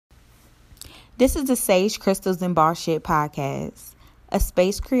This is the Sage Crystals and Bullshit podcast, a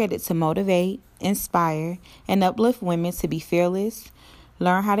space created to motivate, inspire, and uplift women to be fearless,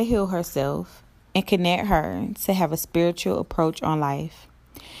 learn how to heal herself, and connect her to have a spiritual approach on life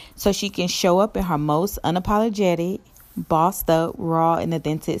so she can show up in her most unapologetic, bossed up, raw, and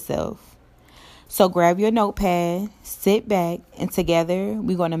authentic self. So grab your notepad, sit back, and together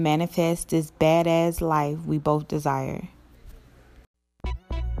we're going to manifest this badass life we both desire.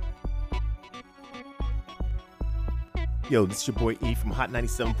 Yo, this is your boy E from Hot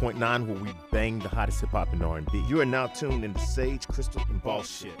 97.9, where we bang the hottest hip-hop and R&B. You are now tuned into Sage, Crystal, and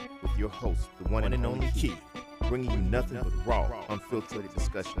Bullshit with your host, the one and only Key, bringing you nothing but raw, unfiltered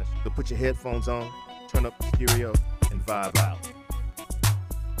discussion. So put your headphones on, turn up the stereo, and vibe out.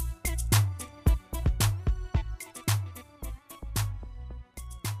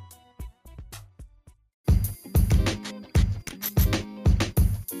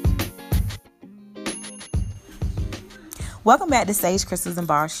 Welcome back to Sage Crystals and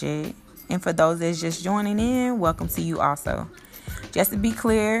Bullshit. And for those that's just joining in, welcome to you also. Just to be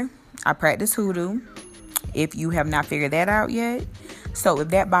clear, I practice hoodoo, if you have not figured that out yet. So if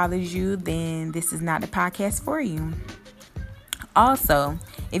that bothers you, then this is not the podcast for you. Also,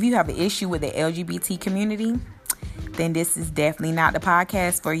 if you have an issue with the LGBT community, then this is definitely not the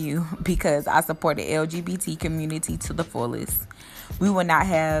podcast for you, because I support the LGBT community to the fullest. We will not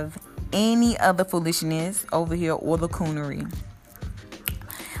have any other foolishness over here or the coonery.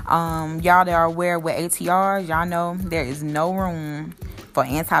 Y'all that are aware with ATR, y'all know there is no room for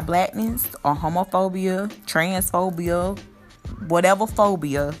anti-blackness or homophobia, transphobia, whatever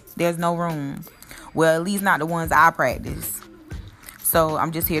phobia. There's no room. Well, at least not the ones I practice. So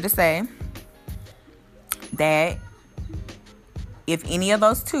I'm just here to say that if any of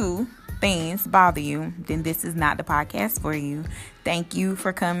those two things bother you, then this is not the podcast for you. Thank you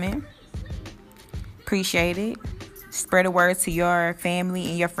for coming. Appreciate it. Spread the word to your family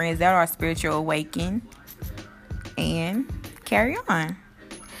and your friends that are spiritual awakened, and carry on.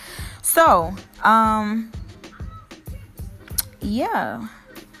 So, yeah.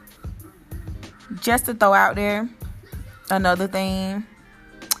 Just to throw out there another thing.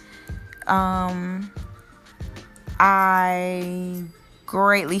 I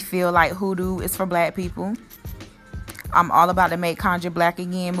greatly feel like hoodoo is for black people. I'm all about the Make Conjure Black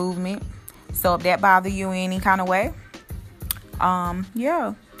Again movement. So if that bothers you in any kind of way,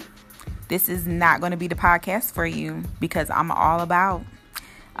 yeah, this is not going to be the podcast for you, because I'm all about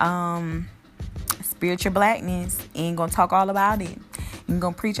spiritual blackness and going to talk all about it and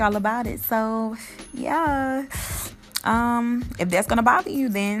going to preach all about it. So yeah, if that's going to bother you,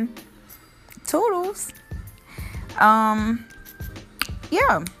 then toodles. Yeah,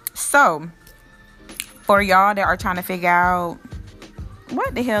 so for y'all that are trying to figure out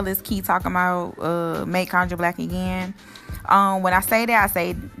what the hell is Key talking about, Make Conjure Black Again, when I say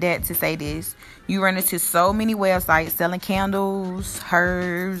that to say this: you run into so many websites selling candles,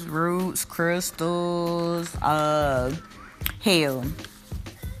 herbs, roots, crystals, hell,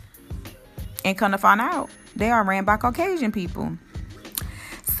 and come to find out they are ran by Caucasian people.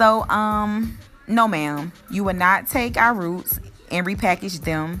 So no ma'am, you will not take our roots and repackage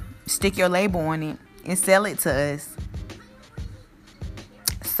them, stick your label on it, and sell it to us.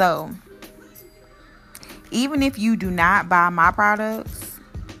 So, even if you do not buy my products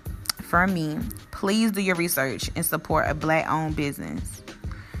from me, please do your research and support a black-owned business.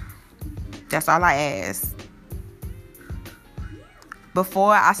 That's all I ask.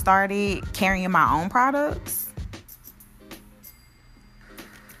 Before I started carrying my own products,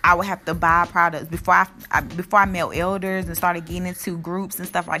 I would have to buy products. Before I met elders and started getting into groups and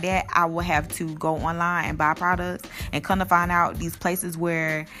stuff like that, I would have to go online and buy products. And come to find out, these places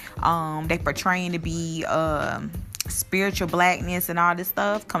where they portraying to be spiritual blackness and all this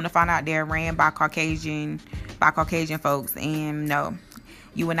stuff, come to find out they're ran by Caucasian folks. And no,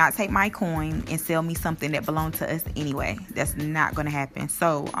 you will not take my coin and sell me something that belonged to us anyway. That's not going to happen.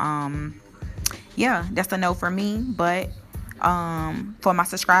 So yeah, that's a no for me. But for my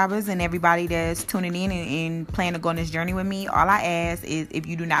subscribers and everybody that's tuning in and planning to go on this journey with me, all I ask is, if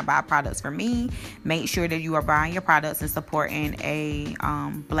you do not buy products from me, make sure that you are buying your products and supporting a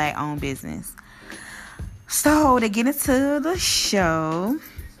black owned business. So to get into the show,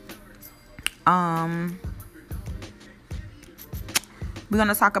 we're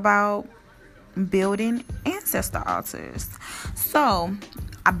gonna talk about building ancestor altars. So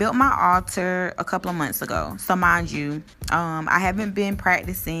I built my altar a couple of months ago. So mind you, I haven't been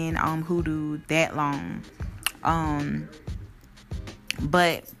practicing hoodoo that long.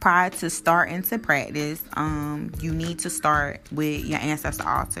 But prior to starting to practice, you need to start with your ancestor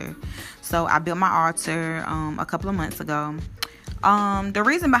altar. So I built my altar a couple of months ago. The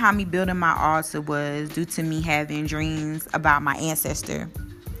reason behind me building my altar was due to me having dreams about my ancestors.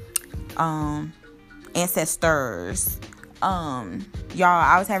 Y'all,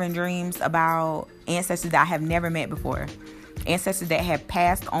 I was having dreams about ancestors that I have never met before. Ancestors that had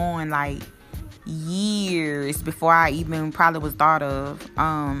passed on like years before I even probably was thought of.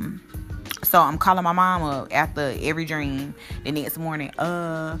 So I'm calling my mom up after every dream the next morning.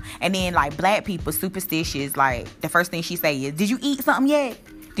 And then like black people superstitious, like the first thing she say is, "Did you eat something yet?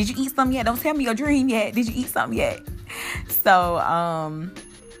 Did you eat something yet? Don't tell me your dream yet. Did you eat something yet?" So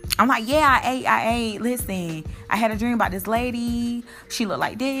I'm like, yeah, I ate. Listen, I had a dream about this lady. She looked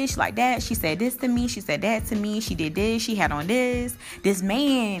like this, she like that. She said this to me. She said that to me. She did this. She had on this. This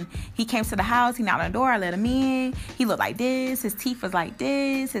man, he came to the house. He knocked on the door. I let him in. He looked like this. His teeth was like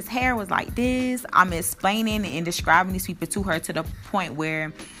this. His hair was like this. I'm explaining and describing these people to her to the point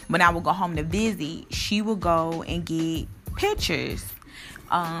where when I would go home to visit, she would go and get pictures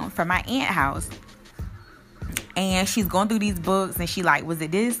from my aunt's house. And she's going through these books and she like, was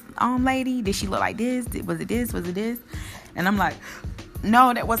it this lady? Did she look like this? Was it this? Was it this? And I'm like,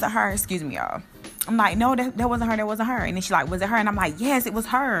 no, that wasn't her. Excuse me, y'all. I'm like, no, that wasn't her. That wasn't her. And then she like, was it her? And I'm like, yes, it was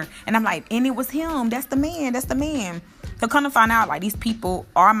her. And I'm like, and it was him. That's the man. That's the man. So come to find out, like, these people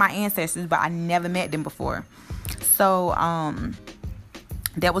are my ancestors, but I never met them before. So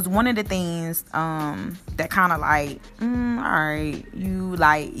that was one of the things that kind of like, all right, you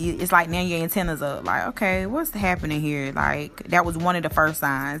like, it's like now your antennas up, like, okay, what's happening here? Like, that was one of the first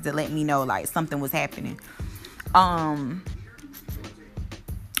signs that let me know like something was happening.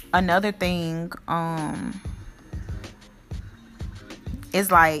 Another thing, it's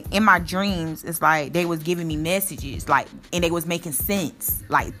like in my dreams, it's like they was giving me messages, like, and they was making sense,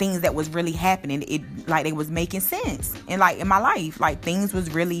 like things that was really happening. It like they was making sense, and like in my life, like things was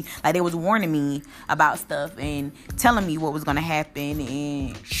really like they was warning me about stuff and telling me what was gonna happen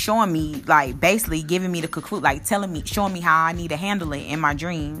and showing me, like basically giving me the conclude, like showing me how I need to handle it in my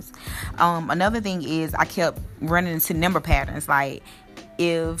dreams. Another thing is I kept running into number patterns, like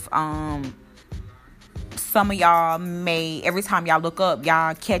if some of y'all may, every time y'all look up,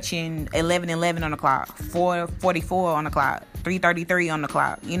 y'all catching 11:11 on the clock, 4:44 on the clock, 3:33 on the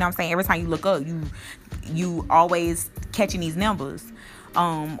clock. You know what I'm saying? Every time you look up, you always catching these numbers.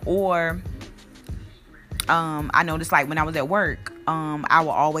 Or I noticed like when I was at work, I will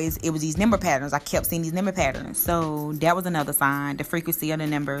always, it was these number patterns. I kept seeing these number patterns. So that was another sign, the frequency of the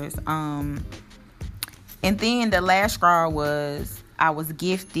numbers. And then the last straw was I was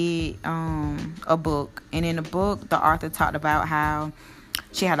gifted a book, and in the book the author talked about how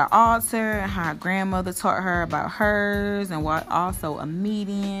she had an altar and how her grandmother taught her about hers, and what also a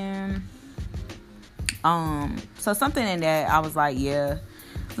medium. So something in that I was like, yeah,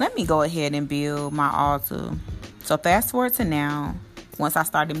 let me go ahead and build my altar. So fast forward to now, once I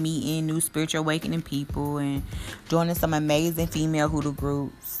started meeting new spiritual awakening people and joining some amazing female hoodoo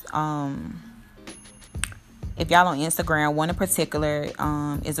groups. If y'all on Instagram, one in particular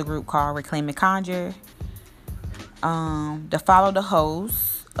is a group called Reclaim and Conjure. To follow the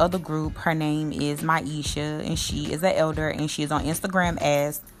host of the group, her name is Maisha, and she is an elder, and she is on Instagram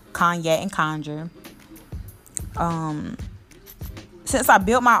as Kanye and Conjure. Since I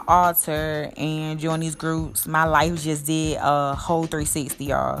built my altar and joined these groups, my life just did a whole 360,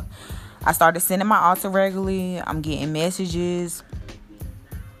 y'all. I started sending my altar regularly. I'm getting messages.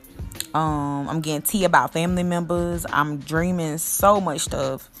 I'm getting tea about family members. I'm dreaming so much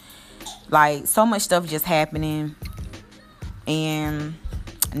stuff. Like, so much stuff just happening. And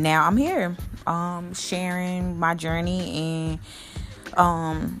now I'm here, sharing my journey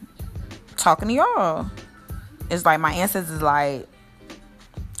and talking to y'all. It's like my ancestors like,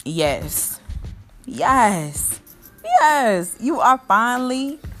 yes, you are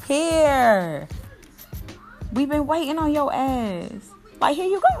finally here. We've been waiting on your ass. Like, here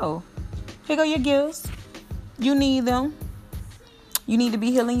you go. Here go your gifts. You need them. You need to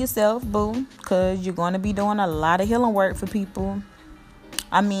be healing yourself, boo, because you're going to be doing a lot of healing work for people.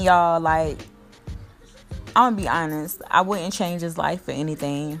 I mean, y'all, like, I'm going to be honest. I wouldn't change his life for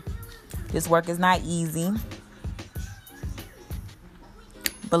anything. This work is not easy.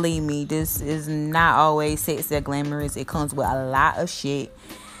 Believe me, this is not always sexy or glamorous. It comes with a lot of shit.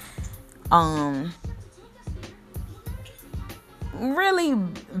 Really,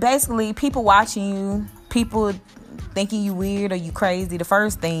 basically, people watching you, people thinking you weird or you crazy, the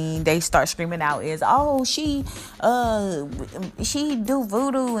first thing they start screaming out is, oh, she do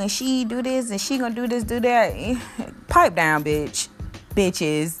voodoo and she do this and she gonna do this, do that. Pipe down, bitch.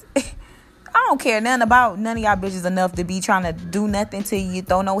 bitches. I don't care nothing about none of y'all bitches enough to be trying to do nothing to you,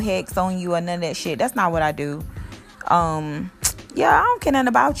 throw no hex on you or none of that shit. That's not what I do. Yeah, I don't care nothing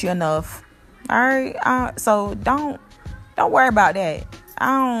about you enough. Alright? So don't worry about that. I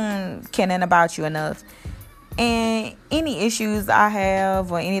don't care nothing about you enough. And any issues I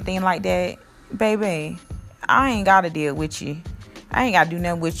have or anything like that, baby, I ain't gotta deal with you. I ain't gotta do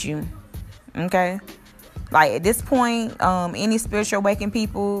nothing with you. Okay? Like, at this point, any spiritual awakened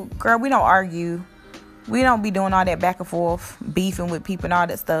people, girl, we don't argue. We don't be doing all that back and forth, beefing with people and all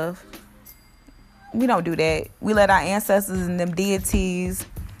that stuff. We don't do that. We let our ancestors and them deities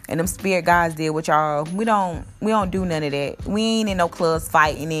and them spirit guides deal with y'all. We don't do none of that. We ain't in no clubs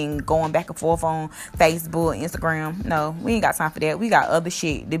fighting and going back and forth on Facebook, Instagram. No, we ain't got time for that. We got other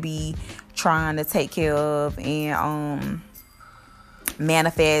shit to be trying to take care of and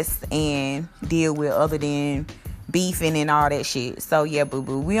manifest and deal with other than beefing and all that shit. So yeah, boo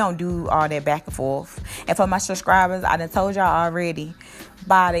boo, we don't do all that back and forth. And for my subscribers, I done told y'all already,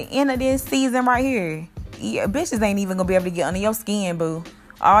 by the end of this season right here, bitches ain't even gonna be able to get under your skin, boo.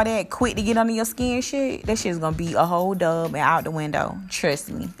 All that quick to get under your skin shit, that shit's gonna be a whole dub and out the window.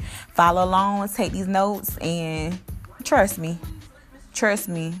 Trust me. Follow along, take these notes, and trust me.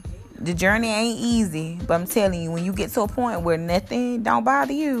 The journey ain't easy, but I'm telling you, when you get to a point where nothing don't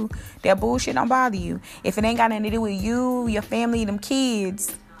bother you, that bullshit don't bother you. If it ain't got nothing to do with you, your family, them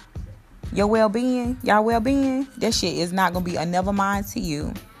kids, your well-being, y'all well-being, that shit is not gonna be a never mind to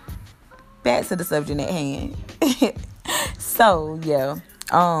you. Back to the subject at hand. So yeah,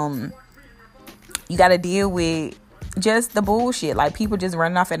 you gotta deal with just the bullshit. Like, people just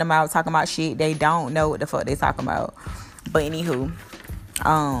running off at the mouth talking about shit they don't know what the fuck they talking about. But anywho,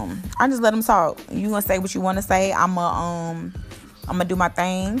 I just let them talk. You gonna say what you want to say. I'm gonna do my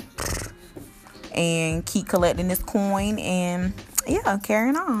thing and keep collecting this coin and yeah,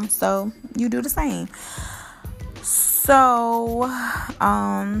 carrying on. So you do the same. So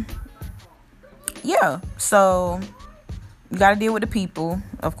yeah, so you gotta deal with the people,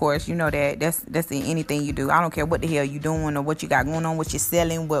 of course. You know that. That's in anything you do. I don't care what the hell you doing or what you got going on, what you're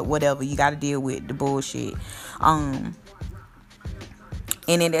selling, whatever. You gotta deal with the bullshit.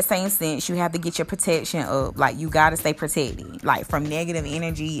 And in that same sense, you have to get your protection up. Like, you gotta stay protected, like, from negative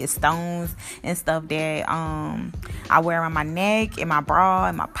energy, stones and stuff that I wear around my neck, in my bra,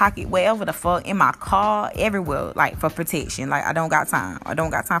 in my pocket, wherever the fuck, in my car, everywhere, like, for protection. Like, I don't got time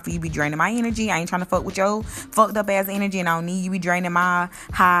for you to be draining my energy. I ain't trying to fuck with your fucked up ass energy, and I don't need you to be draining my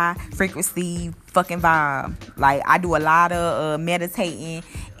high frequency fucking vibe. Like, I do a lot of meditating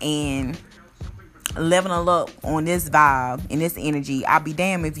and leveling up on this vibe and this energy. I'll be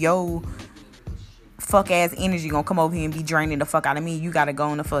damned if your fuck ass energy gonna come over here and be draining the fuck out of me. You gotta go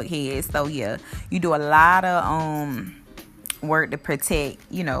on the fuck head. So yeah, you do a lot of work to protect,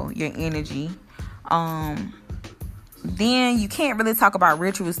 your energy. Then you can't really talk about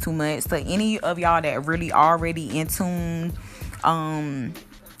rituals too much. So any of y'all that really already in tune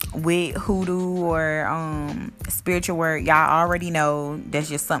with hoodoo or spiritual work, y'all already know that's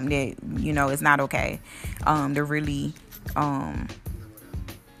just something that is not okay to really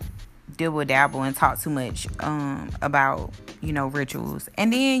dibble dabble and talk too much about rituals.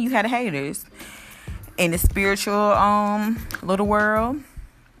 And then you had the haters in the spiritual little world.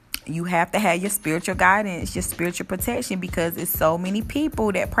 You have to have your spiritual guidance, your spiritual protection, because it's so many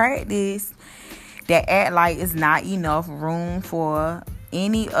people that practice that act like it's not enough room for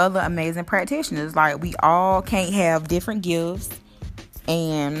any other amazing practitioners. Like, we all can't have different gifts,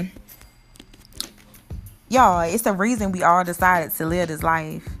 and y'all, it's the reason we all decided to live this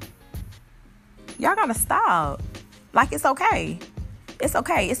life. Y'all gotta stop. Like, it's okay. It's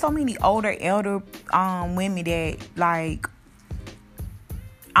so many elder women that, like,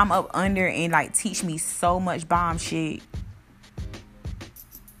 I'm up under and, like, teach me so much bomb shit,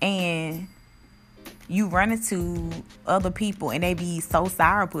 and you run into other people and they be so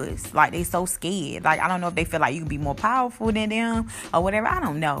sourpuss. Like, they so scared. Like, I don't know if they feel like you can be more powerful than them or whatever. I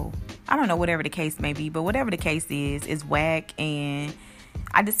don't know whatever the case may be. But whatever the case is, it's whack. And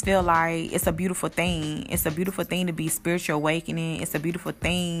I just feel like it's a beautiful thing. It's a beautiful thing to be spiritual awakening. It's a beautiful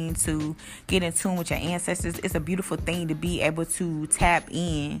thing to get in tune with your ancestors. It's a beautiful thing to be able to tap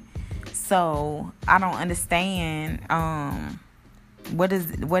in. So I don't understand what is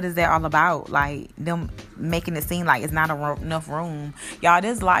that all about? Like, them making it seem like it's not enough room. Y'all,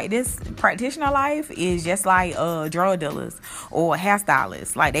 this practitioner life is just like drug dealers or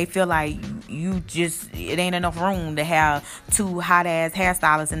hairstylists. Like, they feel like it ain't enough room to have two hot ass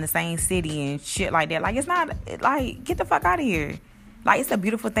hairstylists in the same city and shit like that. Like, it's not, like, get the fuck out of here. Like, it's a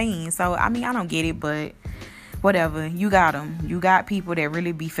beautiful thing. So I mean, I don't get it, but whatever, you got them. You got people that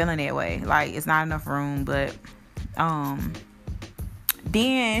really be feeling that way. Like, it's not enough room. But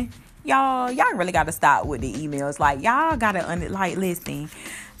then y'all really gotta stop with the emails. Like, y'all gotta listen,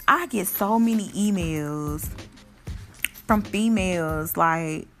 I get so many emails from females,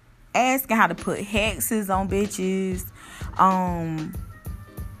 like, asking how to put hexes on bitches.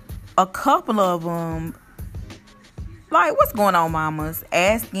 A couple of them, like, what's going on, mamas?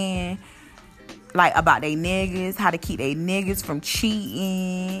 Asking, like, about they niggas, how to keep they niggas from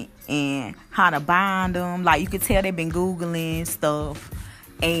cheating, and how to bind them. Like, you could tell they've been Googling stuff,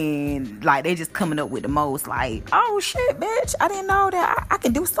 and, like, they just coming up with the most, like, oh, shit, bitch, I didn't know that I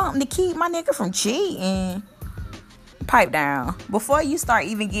could do something to keep my nigga from cheating. Pipe down. Before you start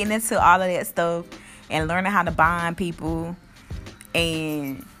even getting into all of that stuff and learning how to bind people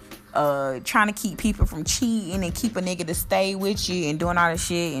and trying to keep people from cheating and keep a nigga to stay with you and doing all that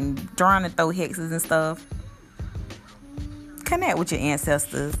shit and trying to throw hexes and stuff, connect with your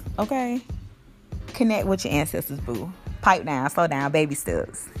ancestors, okay? Connect with your ancestors, boo. Pipe down, slow down, baby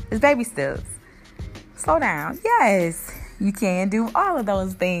steps. It's baby steps. Slow down. Yes, you can do all of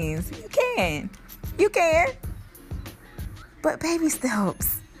those things. You can. But baby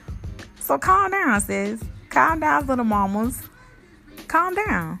steps. So calm down, sis. Calm down, little mamas. Calm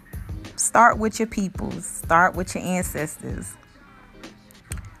down. Start with your peoples. Start with your ancestors.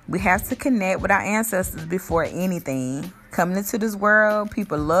 We have to connect with our ancestors before anything. Coming into this world,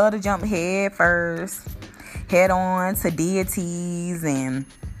 people love to jump head on to deities and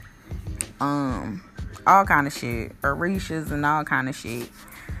all kind of shit. Orishas and all kind of shit.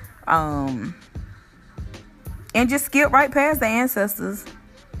 And just skip right past the ancestors.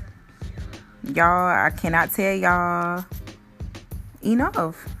 Y'all, I cannot tell y'all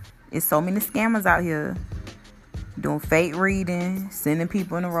enough. It's so many scammers out here doing fake reading, sending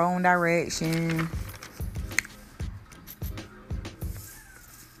people in the wrong direction.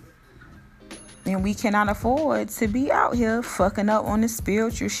 And we cannot afford to be out here fucking up on the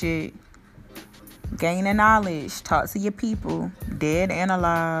spiritual shit. Gaining knowledge. Talk to your people, dead and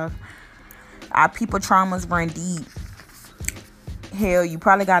alive. Our people traumas run deep. Hell, you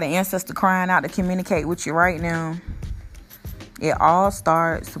probably got an ancestor crying out to communicate with you right now. It all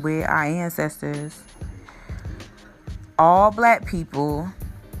starts with our ancestors. All black people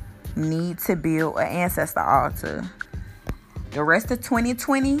need to build an ancestor altar. The rest of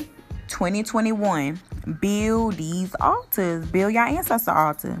 2020, 2021, build these altars. Build your ancestor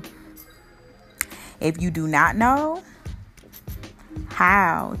altar. If you do not know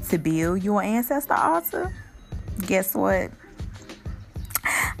how to build your ancestor altar, guess what?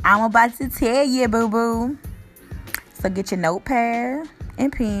 I'm about to tell you, boo-boo. So get your notepad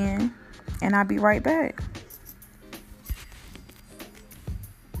and pen, and I'll be right back.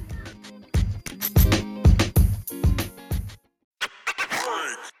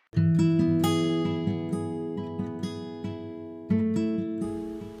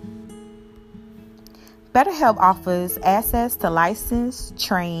 BetterHelp offers access to licensed,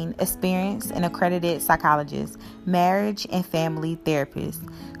 trained, experienced, and accredited psychologists, marriage and family therapists,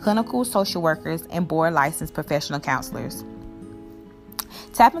 clinical social workers, and board-licensed professional counselors.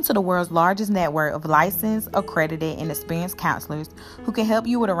 Tap into the world's largest network of licensed, accredited, and experienced counselors who can help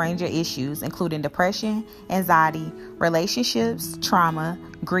you with a range of issues, including depression, anxiety, relationships, trauma,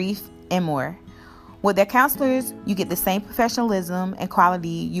 grief, and more. With their counselors, you get the same professionalism and quality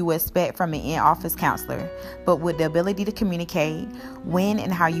you would expect from an in-office counselor, but with the ability to communicate when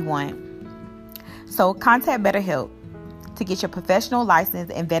and how you want. So contact BetterHelp to get your professional,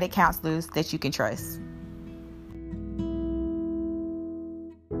 licensed, and vetted counselors that you can trust.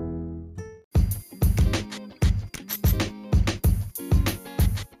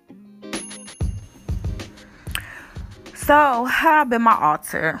 So, how I built my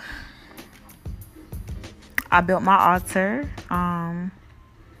altar? I built my altar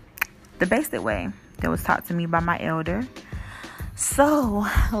the basic way that was taught to me by my elder. So,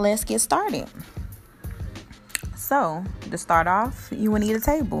 let's get started. So, to start off, you will need a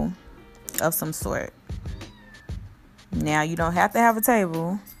table of some sort. Now, you don't have to have a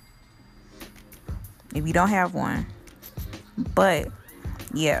table if you don't have one. But,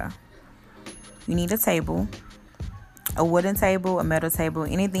 yeah, you need a table, a wooden table, a metal table,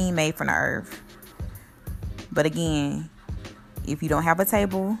 anything made from the earth. But again, if you don't have a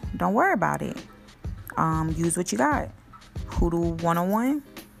table, don't worry about it. Use what you got. Hoodoo 101.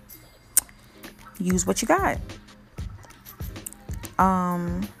 Use what you got.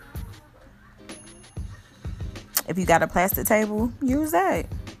 If you got a plastic table, use that.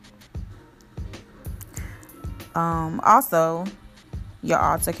 Also, your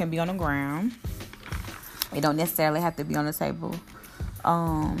altar can be on the ground. It don't necessarily have to be on the table.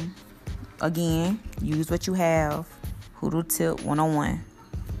 Again, use what you have. Hoodoo tip 101.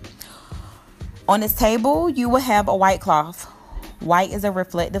 On this table, you will have a white cloth. White is a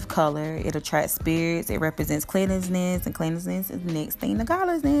reflective color. It attracts spirits. It represents cleanliness, and cleanliness is the next thing to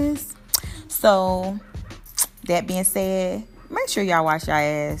godliness. So, that being said, make sure y'all wash your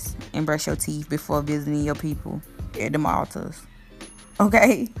ass and brush your teeth before visiting your people at them altars.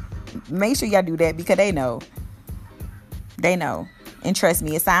 Okay? Make sure y'all do that because they know. They know. And trust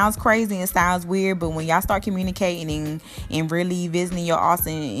me, it sounds crazy and it sounds weird, but when y'all start communicating and really visiting your altar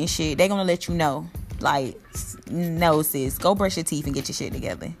and shit, they're gonna let you know. Like, no, sis, go brush your teeth and get your shit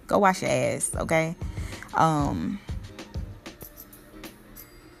together. Go wash your ass, okay?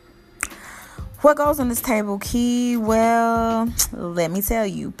 What goes on this table, Key? Well, let me tell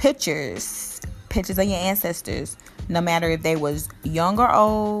you. Pictures of your ancestors. No matter if they was young or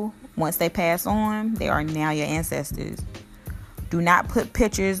old, once they pass on, they are now your ancestors. Do not put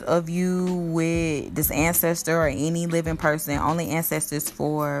pictures of you with this ancestor or any living person. Only ancestors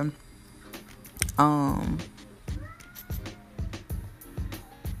for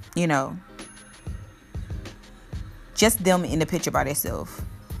just them in the picture by themselves.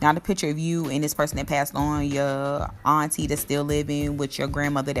 Not a picture of you and this person that passed on, your auntie that's still living with your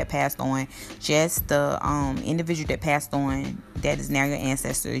grandmother that passed on. Just the individual that passed on that is now your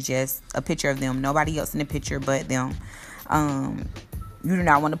ancestor. Just a picture of them. Nobody else in the picture but them. You do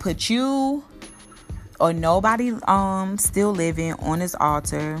not want to put you or nobody still living on this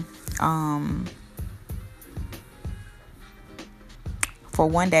altar. For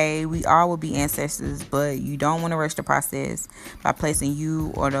one day, we all will be ancestors, but you don't want to rush the process by placing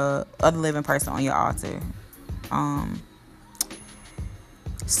you or the other living person on your altar.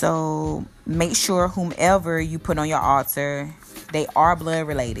 So make sure whomever you put on your altar, they are blood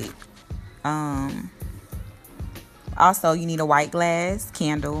related. Also, you need a white glass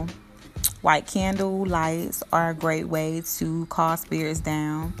candle. White candle lights are a great way to calm spirits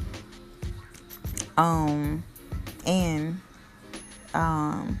down.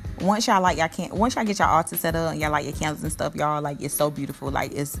 Once y'all get your altar set up and y'all like your candles and stuff, y'all, like, it's so beautiful.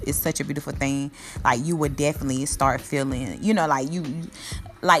 Like, it's such a beautiful thing. Like, you would definitely start feeling, like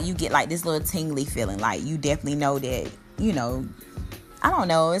you get like this little tingly feeling. Like, you definitely know that, I don't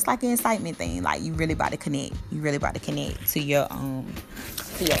know, it's like an excitement thing. Like, you really about to connect. You really about to connect to your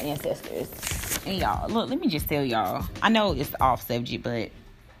ancestors. And y'all, look, let me just tell y'all. I know it's off subject, but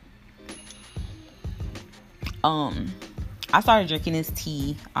I started drinking this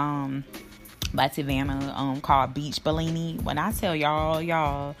tea by Savannah called Beach Bellini. When I tell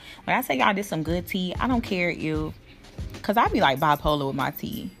y'all, this some good tea, I don't care if, cause I be like bipolar with my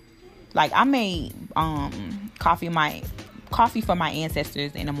tea. Like, I made coffee for my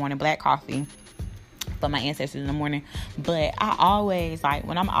ancestors in the morning, black coffee for my ancestors in the morning. But I always, like,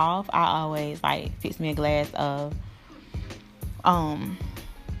 when I'm off, I always like fix me a glass of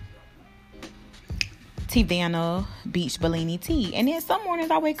Savannah Beach Bellini tea. And then some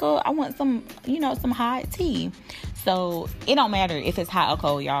mornings I wake up, I want some hot tea. So it don't matter if it's hot or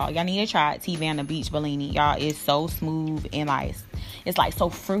cold, y'all. Y'all need to try it. Savannah Beach Bellini, y'all. It's so smooth and like, it's like so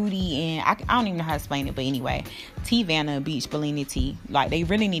fruity, and I don't even know how to explain it. But anyway, Savannah Beach Bellini tea. Like, they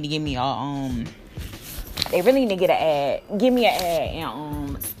really need to give me they really need to get an ad. Give me an ad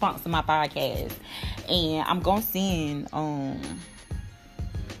and sponsor my podcast. And I'm gonna send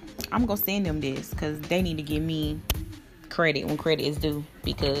them this, because they need to give me credit when credit is due,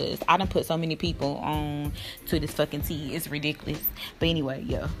 because I done put so many people on to this fucking tea. It's ridiculous. But anyway,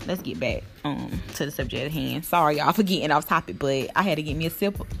 yeah, let's get back to the subject at hand. Sorry, y'all, for getting off topic, but I had to get me a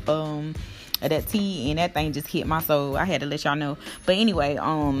sip of that tea, and that thing just hit my soul. I had to let y'all know. But anyway,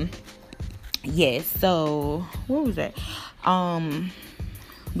 yes, so what was that?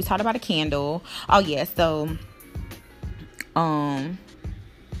 We talked about a candle. Oh yeah, so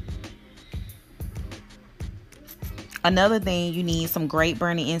another thing, you need some great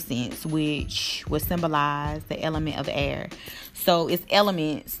burning incense, which would symbolize the element of air. So it's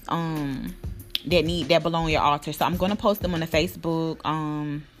elements that belong on your altar. So I'm gonna post them on the Facebook,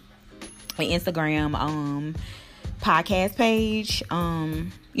 and Instagram, podcast page.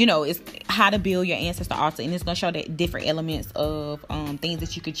 It's how to build your ancestor altar, and it's gonna show the different elements of things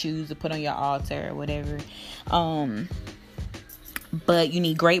that you could choose to put on your altar or whatever. But you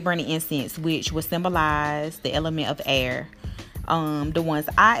need great burning incense, which will symbolize the element of air. The ones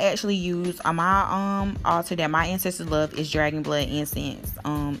I actually use on my altar that my ancestors love is dragon blood incense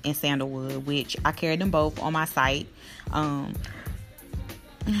and sandalwood, which I carry them both on my site.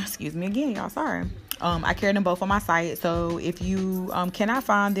 Excuse me again, y'all, sorry. I carry them both on my site, so if you cannot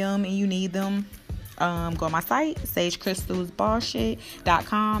find them and you need them, go on my site,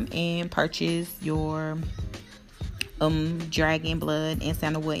 sagecrystalsballshit.com, and purchase your dragon blood and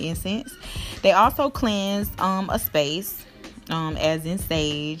sandalwood incense. They also cleanse a space, as in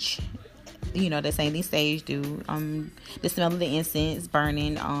sage. The same thing sage do. The smell of the incense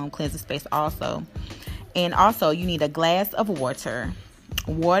burning cleanse the space also. And also you need a glass of water.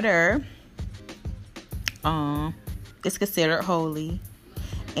 Water is considered holy,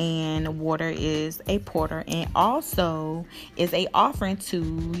 and water is a porter, and also is a offering to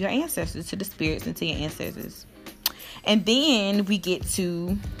your ancestors, to the spirits and to your ancestors. And then we get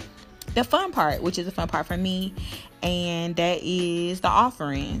to the fun part, which is a fun part for me, and that is the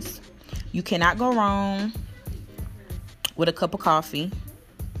offerings. You cannot go wrong with a cup of coffee.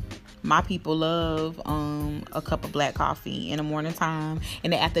 My people love a cup of black coffee in the morning time,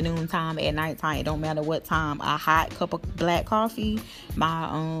 in the afternoon time, at night time. It don't matter what time. A hot cup of black coffee.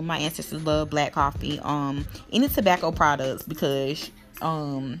 My ancestors love black coffee. Any tobacco products, because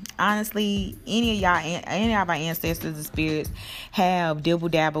honestly, any of our ancestors and spirits have dibble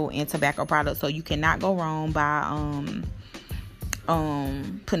dabble in tobacco products, so you cannot go wrong by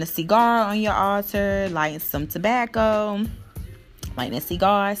putting a cigar on your altar, lighting some tobacco, lighting a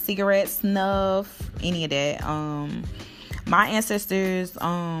cigar, cigarette, snuff, any of that. My ancestors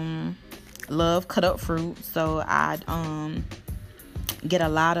love cut up fruit, so I get a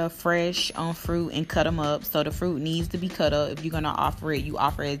lot of fresh fruit and cut them up. So the fruit needs to be cut up. If you're gonna offer it, you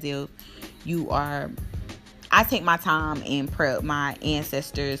offer it as if you are. I take my time and prep my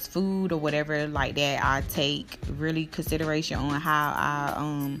ancestors' food or whatever like that. I take really consideration on how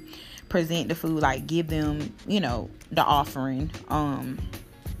I present the food, like give them, the offering.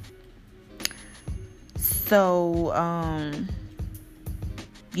 So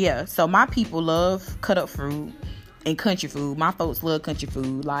my people love cut up fruit and country food. My folks love country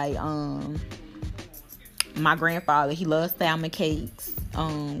food. Like my grandfather, he loves salmon cakes,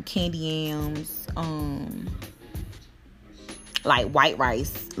 candy yams, like white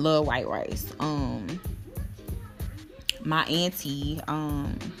rice. Love white rice. My auntie,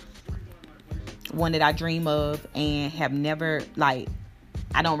 one that I dream of and have never, I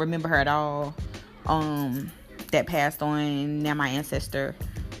don't remember her at all, that passed on, now my ancestor,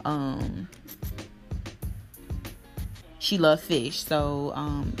 she loved fish. So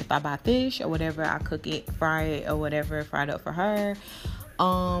if I buy fish or whatever, I cook it, fry it or whatever, fry it up for her.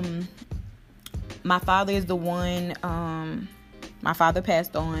 My father is the one, my father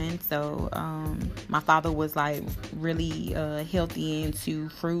passed on, so my father was really healthy into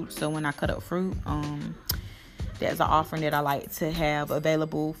fruit. So when I cut up fruit, that's an offering that I like to have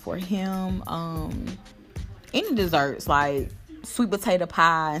available for him. Any desserts like sweet potato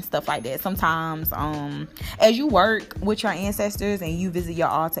pie and stuff like that. Sometimes as you work with your ancestors and you visit your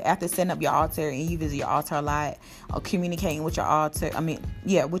altar, after setting up your altar and you visit your altar a lot, or communicating with your altar,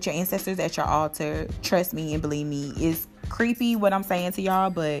 with your ancestors at your altar, trust me and believe me, it's creepy what I'm saying to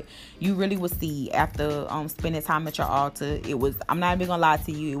y'all, but you really will see after spending time at your altar. I'm not even gonna lie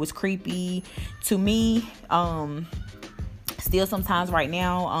to you, it was creepy to me. Still sometimes right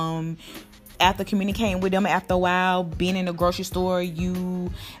now, after communicating with them after a while, being in the grocery store,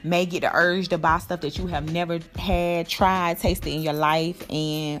 you may get the urge to buy stuff that you have never had, tried, tasted in your life.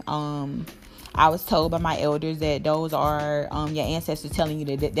 And I was told by my elders that those are your ancestors telling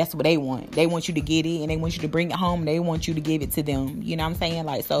you that that's what they want. They want you to get it and they want you to bring it home. They want you to give it to them. You know what I'm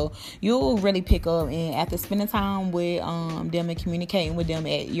saying? So you'll really pick up, and after spending time with them and communicating with them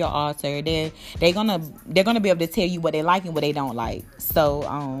at your altar, they're gonna be able to tell you what they like and what they don't like.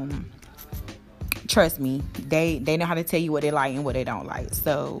 So trust me, they know how to tell you what they like and what they don't like.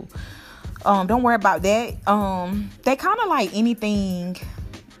 So don't worry about that. They kind of like anything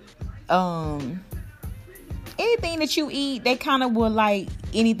that you eat. They kind of will like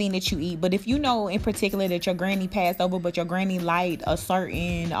anything that you eat. But if you know in particular that your granny passed over, but your granny liked a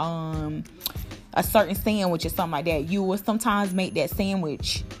certain sandwich or something like that, you will sometimes make that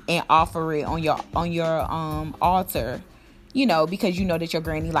sandwich and offer it on your altar, because you know that your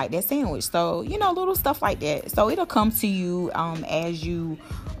granny liked that sandwich. So, little stuff like that. So it'll come to you as you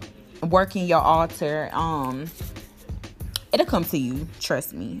work in your altar. It'll come to you,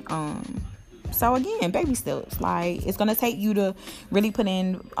 trust me. So again, baby steps. It's gonna take you to really put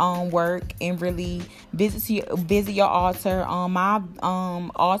in work and really visit your altar. On my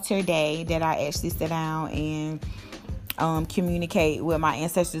altar day that I actually sit down and communicate with my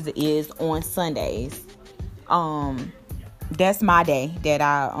ancestors is on Sundays. that's my day that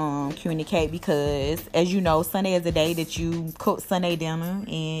I communicate, because as you know, Sunday is the day that you cook Sunday dinner,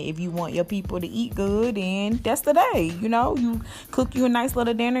 and if you want your people to eat good, then that's the day. You cook you a nice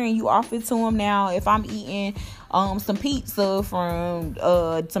little dinner and you offer it to them. Now if I'm eating some pizza from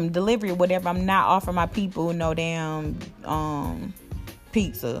some delivery or whatever, I'm not offering my people no damn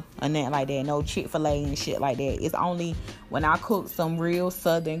pizza or nothing like that, no Chick-fil-A and shit like that. It's only when I cook some real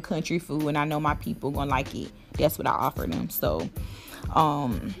southern country food and I know my people gonna like it, that's what I offer them. So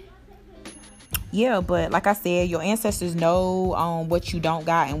yeah, but like I said, your ancestors know what you don't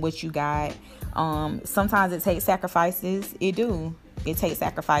got and what you got. Sometimes it takes sacrifices. It takes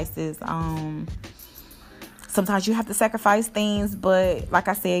sacrifices. Sometimes you have to sacrifice things, but like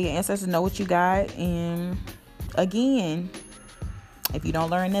I said, your ancestors know what you got. And again, if you don't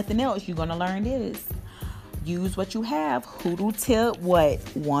learn nothing else, you're going to learn this. Use what you have. Hoodoo tip what?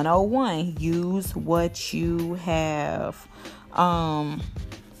 101. Use what you have. Oh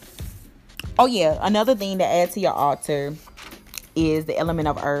yeah, another thing to add to your altar is the element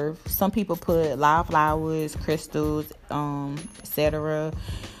of earth. Some people put live flowers, crystals, etc.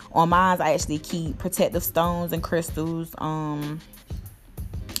 On mine, I actually keep protective stones and crystals.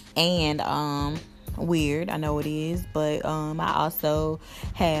 Weird, I know it is, but I also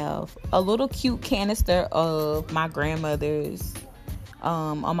have a little cute canister of my grandmother's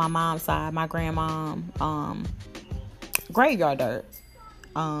on my mom's side, my grandmom graveyard dirt.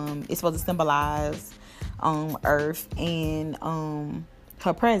 It's supposed to symbolize earth and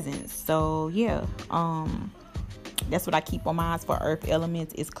her presence. So yeah, that's what I keep on mine for earth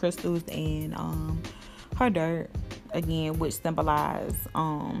elements, is crystals and her dirt, again, which symbolize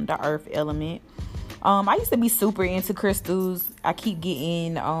the earth element. I used to be super into crystals. I keep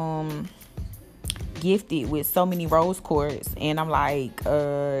getting gifted with so many rose quartz, and I'm like,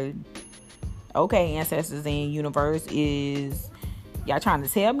 okay, ancestors and universe, is y'all trying to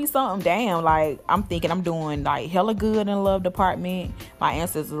tell me something? Damn, like, I'm thinking I'm doing like hella good in the love department. My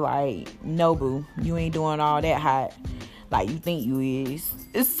ancestors like, no boo, you ain't doing all that hot like you think you is.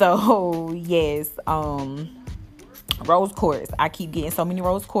 So yes, rose quartz. I keep getting so many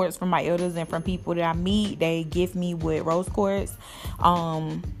rose quartz from my elders and from people that I meet. They gift me with rose quartz.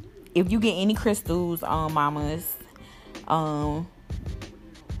 If you get any crystals, mamas,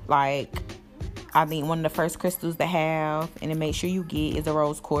 like, I think one of the first crystals to have and to make sure you get is a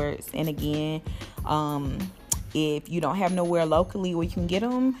rose quartz. And again, if you don't have nowhere locally where you can get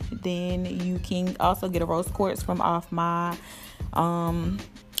them, then you can also get a rose quartz from off my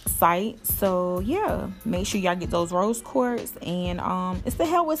site. So yeah, make sure y'all get those rose quartz. And it's the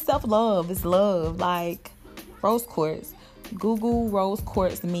hell with self-love. It's love. Like, rose quartz, Google rose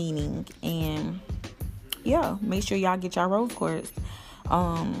quartz meaning, and yeah, make sure y'all get y'all rose quartz.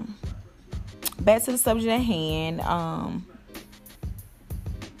 Back to the subject at hand.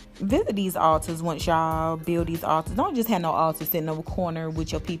 Visit these altars once y'all build these altars. Don't just have no altar sitting over corner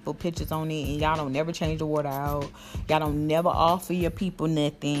with your people pictures on it and y'all don't never change the water out. Y'all don't never offer your people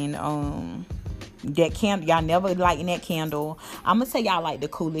nothing. That candle, y'all never lighting that candle. I'm gonna tell y'all like the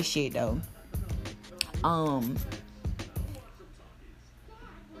coolest shit though.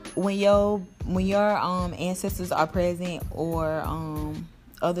 When your ancestors are present, or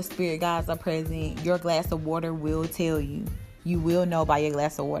other spirit guides are present, your glass of water will tell you. You will know by your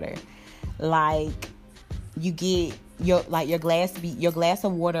glass of water. Like, you get your glass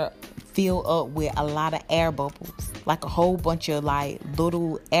of water fill up with a lot of air bubbles, like a whole bunch of like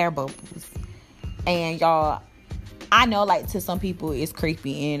little air bubbles. And y'all, I know, like, to some people it's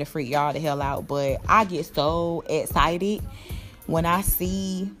creepy and to freak y'all the hell out, but I get so excited when I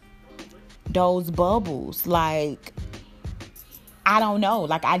see those bubbles. Like, I don't know,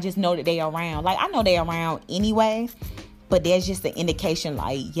 like, I just know that they are around. Like, I know they are around anyway, but there's just an indication,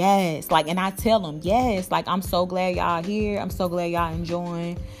 like, yes, like, and I tell them, yes, like, I'm so glad y'all here. I'm so glad y'all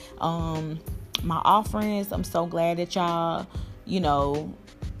enjoying my offerings. I'm so glad that y'all,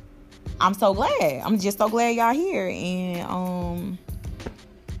 I'm so glad. I'm just so glad y'all here.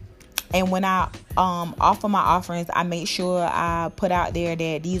 And when I offer my offerings, I make sure I put out there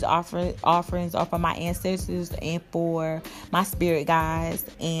that these offerings are for my ancestors and for my spirit guides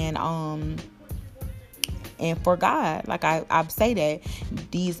and for God. Like, I say that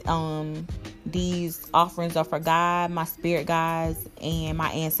these offerings are for God, my spirit guides, and my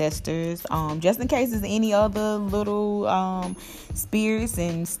ancestors. Just in case there's any other little spirits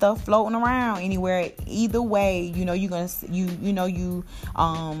and stuff floating around anywhere. Either way, you're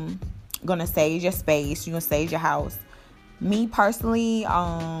gonna sage your space. You're gonna sage your house. Me personally,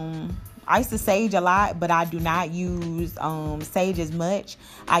 I used to sage a lot, but I do not use sage as much.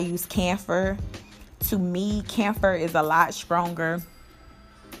 I use camphor. to me, camphor is a lot stronger.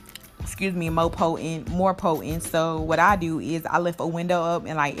 More potent. So what I do is I lift a window up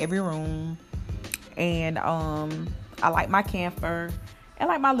in like every room, and I light my camphor in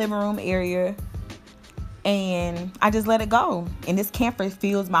like my living room area, and I just let it go. And this camphor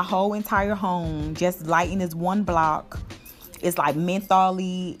fills my whole entire home. Just lighting this one block, it's like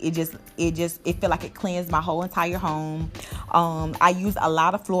mentholy. It feel like it cleansed my whole entire home. I use a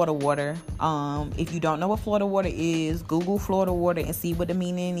lot of Florida water. If you don't know what Florida water is, Google Florida water and see what the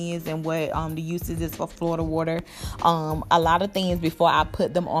meaning is and what the uses is for Florida water. A lot of things, before I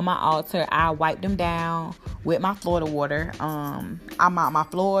put them on my altar, I wipe them down with my Florida water. I mop my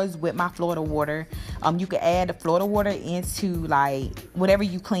floors with my Florida water. You can add the Florida water into like whatever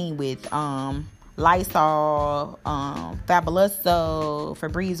you clean with. Lysol, Fabuloso,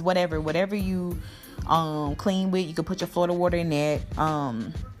 Febreze, whatever you clean with, you can put your Florida water in that.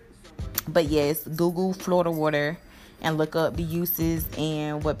 But yes, Google Florida water and look up the uses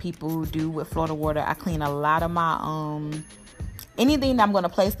and what people do with Florida water. I clean a lot of my anything that I'm going to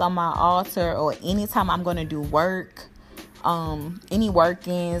place on my altar, or anytime I'm going to do work, any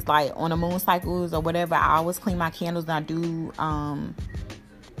workings like on the moon cycles or whatever. I always clean my candles, and I do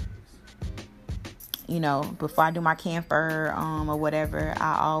before I do my camphor or whatever,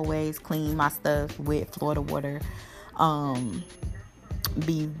 I always clean my stuff with Florida water.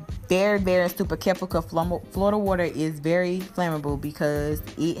 Be very, very super careful, because Florida water is very flammable because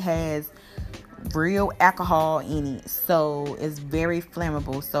it has real alcohol in it, so it's very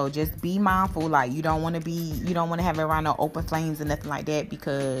flammable. So just be mindful, like you don't want to have it around no open flames and nothing like that,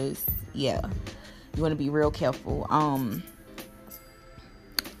 because you want to be real careful.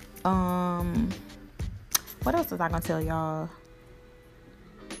 What else was I gonna tell y'all?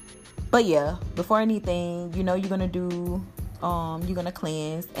 But yeah, before anything, you're gonna do, you're gonna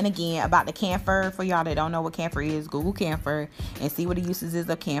cleanse. And again, about the camphor, for y'all that don't know what camphor is, Google camphor and see what the uses is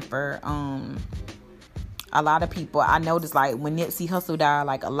of camphor. A lot of people, I noticed, like when Nipsey Hussle died,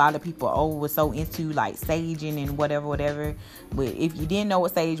 like a lot of people was so into like saging and whatever. But if you didn't know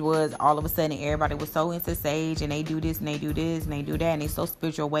what sage was, all of a sudden everybody was so into sage, and they do this and they do this and they do that, and they so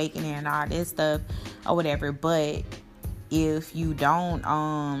spiritual awakening and all this stuff or whatever. But if you don't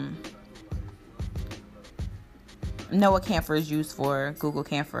know what camphor is used for, Google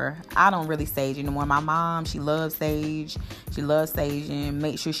camphor. I don't really sage anymore. My mom, she loves sage. She loves saging.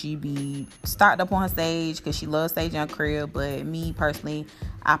 Make sure she be stocked up on her sage, because she loves sage in her crib. But me personally,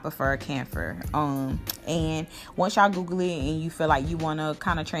 I prefer camphor. And once y'all Google it and you feel like you want to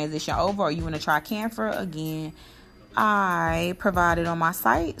kind of transition over, or you want to try camphor again, I provide it on my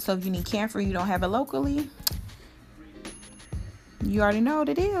site. So if you need camphor, you don't have it locally, you already know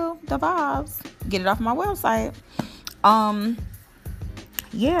the deal, the vibes. Get it off my website.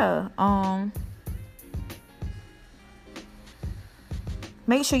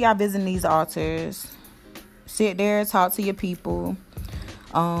 Make sure y'all visit these altars. Sit there, talk to your people.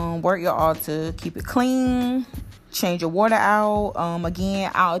 Work your altar. Keep it clean. Change your water out.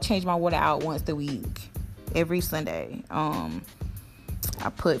 Again, I'll change my water out once a week, every Sunday. I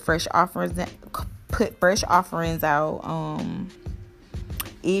put fresh offerings out.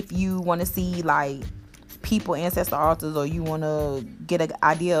 If you want to see like people ancestor altars, or you want to get an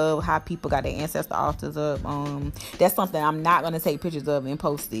idea of how people got their ancestor altars up, that's something I'm not going to take pictures of and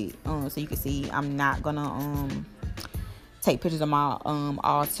post it, so you can see. I'm not going to take pictures of my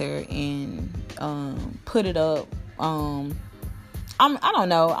altar and put it up. I don't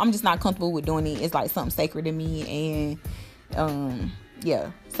know, I'm just not comfortable with doing it. It's like something sacred to me, and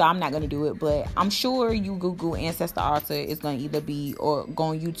so I'm not going to do it. But I'm sure you Google ancestor altar, it's going to either be, or go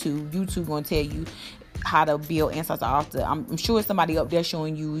on YouTube going to tell you how to build ancestor altar. I'm sure somebody up there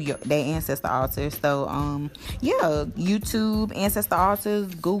showing you their ancestor altar. So YouTube ancestor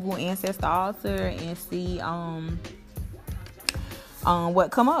altars, Google ancestor altar, and see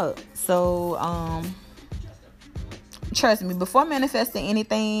what come up. So trust me, before manifesting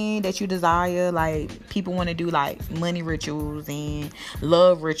anything that you desire, like people want to do like money rituals and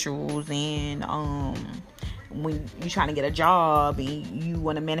love rituals, and when you're trying to get a job and you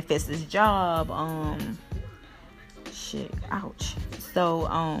want to manifest this job,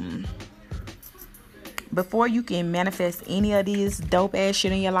 so before you can manifest any of these dope ass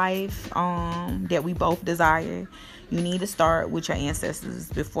shit in your life that we both desire, you need to start with your ancestors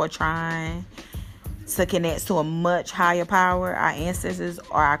before trying to connect to a much higher power. Our ancestors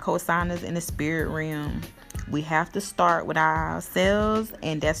are our co-signers in the spirit realm. We have to start with ourselves,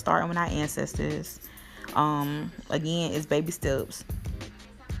 and that's starting with our ancestors. Again, it's baby steps.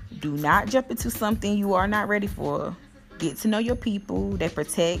 Do not jump into something you are not ready for. get to know your people. They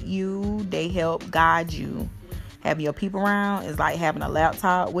protect you. They help guide you. Having your people around is like having a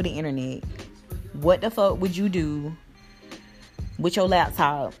laptop with the internet. What the fuck would you do with your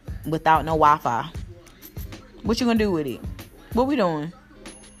laptop without no Wi-Fi? What you gonna do with it? What we doing?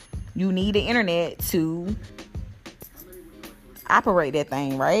 You need the internet to operate that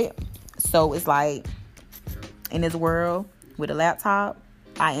thing, right? So it's like, in this world with a laptop,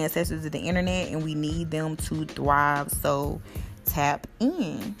 our ancestors are the internet, and we need them to thrive. So tap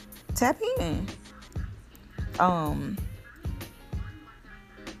in.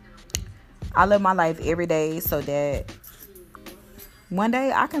 I live my life every day so that one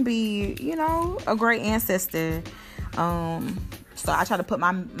day I can be, a great ancestor. So I try to put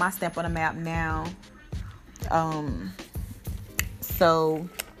my stamp on the map now. So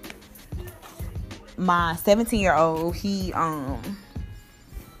my 17-year-old, he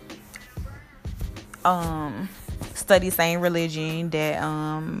studies same religion that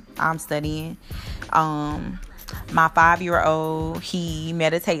I'm studying. My 5-year-old, he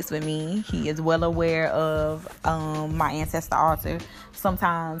meditates with me. He is well aware of my ancestor altar.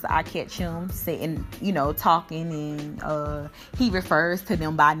 Sometimes I catch him sitting, talking, and he refers to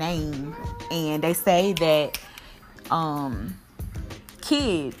them by name. And they say that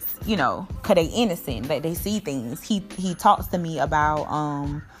kids, because they innocent, that they see things. He talks to me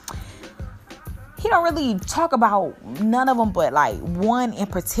about he don't really talk about none of them, but like one in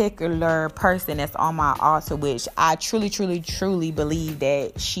particular person that's on my altar, which I truly believe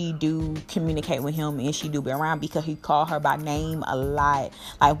that she do communicate with him and she do be around, because he call her by name a lot.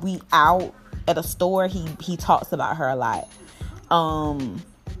 Like, we out at a store, he talks about her a lot.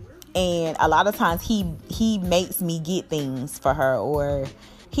 And a lot of times he makes me get things for her, or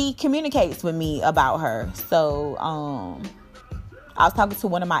he communicates with me about her. So I was talking to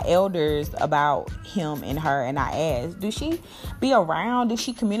one of my elders about him and her, and I asked, do she be around? Do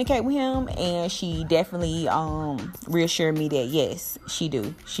she communicate with him? And she definitely reassured me that yes, she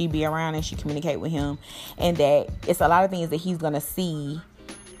do. She be around and she communicate with him, and that it's a lot of things that he's gonna see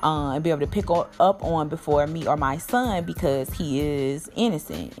and be able to pick up on before me or my son, because he is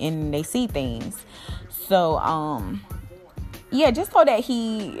innocent and they see things. So yeah, just so that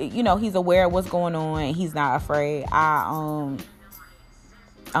he, he's aware of what's going on and he's not afraid. I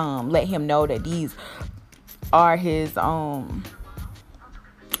let him know that these are his guardian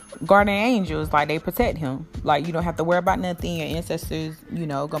angels. Like, they protect him. Like, you don't have to worry about nothing. Your ancestors,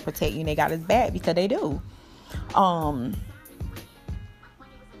 gonna protect you, and they got his back, because they do.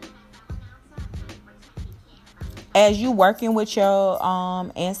 As you working with your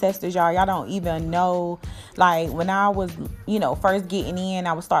ancestors, y'all don't even know. Like, when I was, first getting in,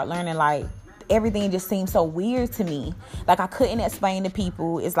 I would start learning, like, everything just seemed so weird to me. Like, I couldn't explain to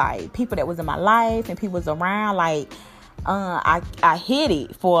people. It's like people that was in my life and people was around, like, I hid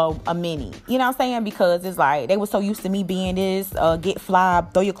it for a minute. You know what I'm saying? Because it's like they were so used to me being this get fly,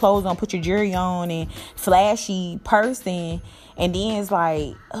 throw your clothes on, put your jewelry on, and flashy person. And then it's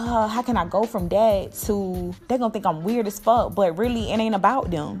like, how can I go from that to, they're going to think I'm weird as fuck, but really it ain't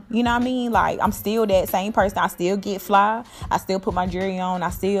about them. You know what I mean? Like, I'm still that same person. I still get fly. I still put my jewelry on. I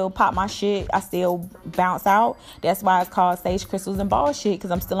still pop my shit. I still bounce out. That's why it's called Sage Crystals and Ball Shit,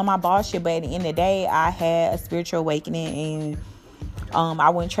 because I'm still on my ball shit. But at the end of the day, I had a spiritual awakening, and I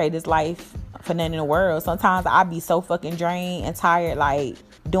wouldn't trade this life for nothing in the world. Sometimes I be so fucking drained and tired, like,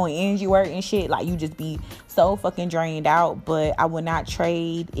 doing energy work and shit, like, you just be so fucking drained out, but I would not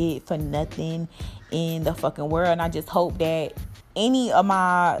trade it for nothing in the fucking world. And I just hope that any of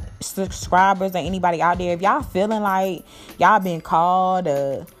my subscribers or anybody out there, if y'all feeling like y'all been called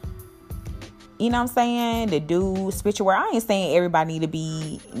to, you know what I'm saying, to do spiritual work. I ain't saying everybody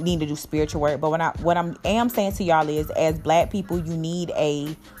need to do spiritual work, but what I am saying to y'all is, as black people, you need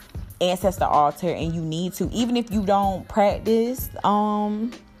a ancestor altar, and you need to, even if you don't practice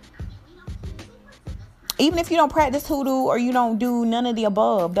hoodoo, or you don't do none of the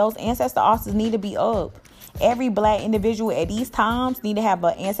above, those ancestor altars need to be up. Every black individual at these times need to have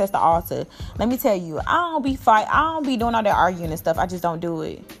an ancestor altar. Let me tell you, I don't be doing all that arguing and stuff. I just don't do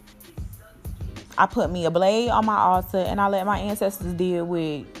it. I put me a blade on my altar, and I let my ancestors deal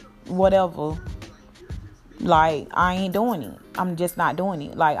with whatever. Like, I ain't doing it. I'm just not doing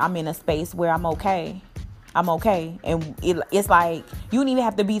it. Like, I'm in a space where I'm okay. And it's like, you don't even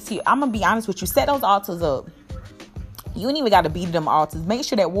have to be I'm going to be honest with you. Set those altars up. You ain't even got to beat them altars. Make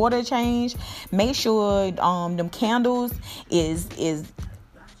sure that water change. Make sure them candles is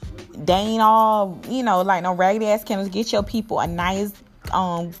they ain't all, like no ragged ass candles. Get your people a nice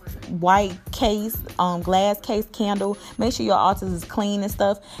white case, glass case candle. Make sure your altars is clean and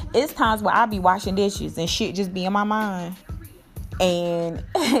stuff. It's times where I be washing dishes and shit just be in my mind. And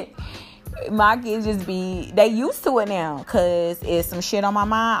my kids just they used to it now, because it's some shit on my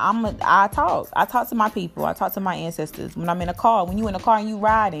mind. I talk to my people. I talk to my ancestors. When I'm in a car, when you in a car and you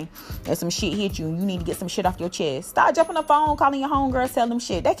riding and some shit hit you, you need to get some shit off your chest. Start jumping the phone, calling your homegirls, tell them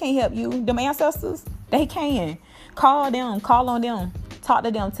shit. They can't help you. Them ancestors, they can. Call on them, talk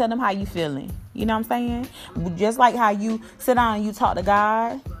to them, tell them how you feeling. You know what I'm saying? Just like how you sit down and you talk to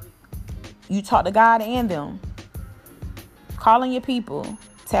God and them. Call on your people.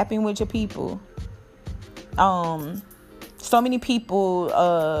 Tap in with your people. So many people,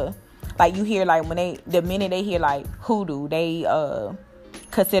 like you hear, like when the minute they hear like hoodoo, they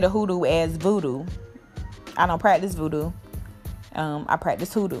consider hoodoo as voodoo. I don't practice voodoo. I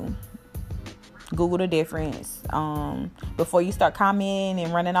practice hoodoo. Google the difference. Before you start commenting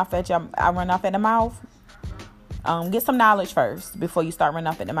and running off at the mouth. Get some knowledge first before you start running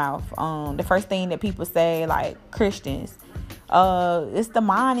off at the mouth. The first thing that people say, like Christians, it's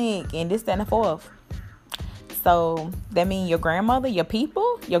demonic and this, that, and the fourth. So that means your grandmother, your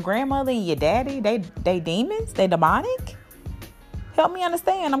people, your grandmother and your daddy, they demons, they demonic. Help me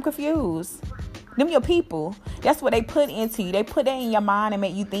understand. I'm confused. Them your people. That's what they put into you. They put that in your mind and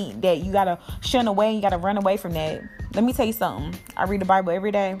make you think that you gotta shun away, you gotta run away from that. Let me tell you something. I read the Bible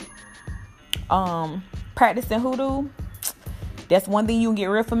every day. Practicing hoodoo, that's one thing you can get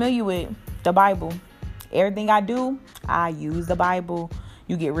real familiar with. The Bible. Everything I do, I use the Bible.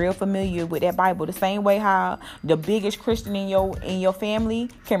 You get real familiar with that Bible. The same way how the biggest Christian in your family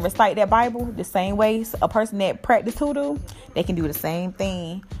can recite that Bible, the same way a person that practice hoodoo, they can do the same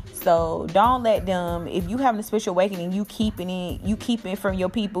thing. So don't let them, if you having a spiritual awakening, you keeping it from your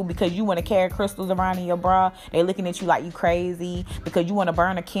people because you want to carry crystals around in your bra. They looking at you like you crazy. Because you want to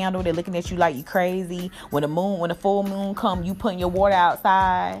burn a candle, they looking at you like you crazy. When the full moon come, you putting your water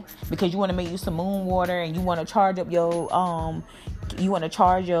outside because you want to make you some moon water, and you want to charge up your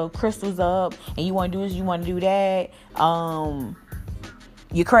crystals up, and you want to do this, you want to do that.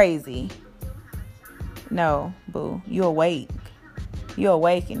 You're crazy. No, boo, you awake. You're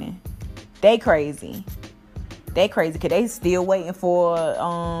awakening. They crazy because they still waiting for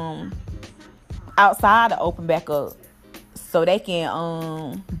outside to open back up so they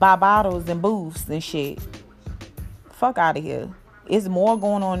can buy bottles and booths and shit. Fuck out of here. It's more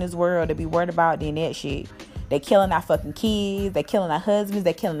going on in this world to be worried about than that shit. They killing our fucking kids. They killing our husbands.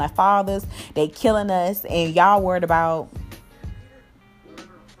 They killing our fathers. They killing us, and y'all worried about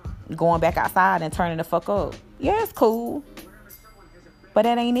going back outside and turning the fuck up. Yeah, it's cool, but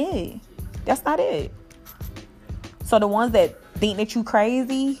that ain't it. That's not it. So the ones that think that you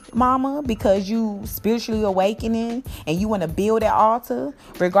crazy, mama, because you spiritually awakening and you want to build that altar,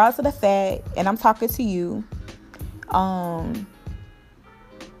 regardless of the fact, and I'm talking to you,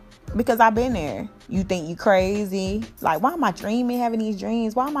 because I've been there. You think you crazy. Like, why am I dreaming, having these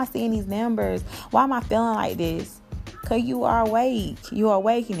dreams? Why am I seeing these numbers? Why am I feeling like this? Because you are awake. You are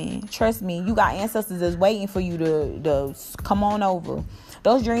awakening. Trust me, you got ancestors that's waiting for you to come on over.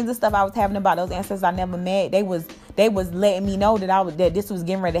 Those dreams and stuff I was having about those ancestors I never met, they was letting me know that this was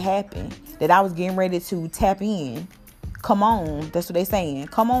getting ready to happen. That I was getting ready to tap in. Come on. That's what they saying.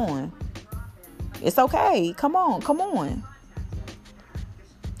 Come on. It's okay. Come on. Come on.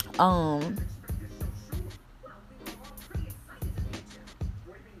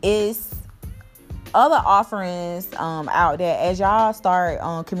 It's other offerings out there as y'all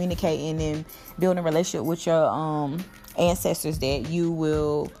start communicating and building a relationship with your ancestors that you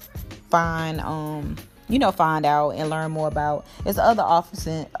will find out and learn more about. There's other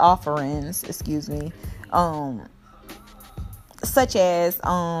offerings, such as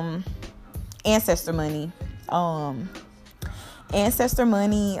ancestor money. Ancestor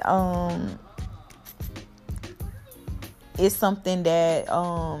money is something that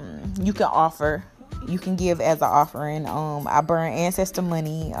you can offer. You can give as an offering. I burn ancestor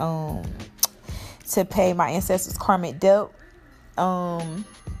money to pay my ancestors' karmic debt. So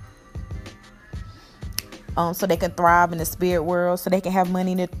they can thrive in the spirit world. So they can have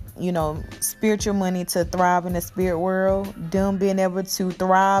money to, spiritual money to thrive in the spirit world. Them being able to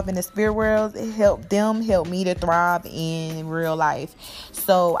thrive in the spirit world, it help me to thrive in real life.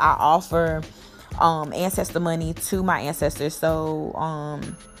 So I offer ancestor money to my ancestors. So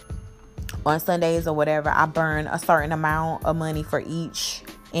on Sundays or whatever, I burn a certain amount of money for each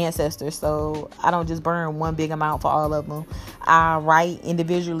ancestor. So I don't just burn one big amount for all of them. I write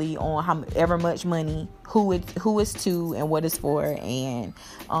individually on however much money, who it's to and what it's for, and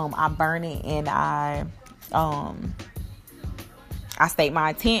I burn it, and I I state my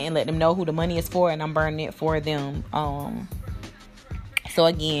intent and let them know who the money is for, and I'm burning it for them. So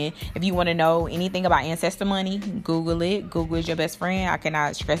again, if you want to know anything about ancestor money, Google it. Google is your best friend. I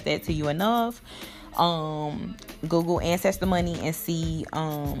cannot stress that to you enough. Google ancestor money and see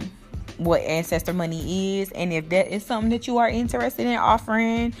what ancestor money is, and if that is something that you are interested in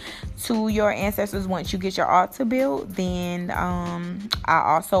offering to your ancestors once you get your altar built, then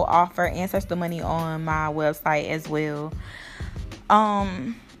I also offer ancestor money on my website as well.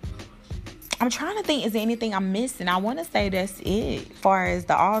 I'm trying to think, is there anything I'm missing? I want to say that's it as far as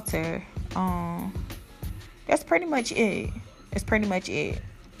the altar. That's pretty much it. It's pretty much it.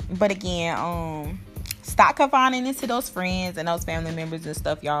 But again, stop confining into those friends and those family members and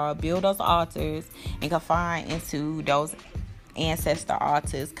stuff, y'all. Build those altars and confine into those ancestor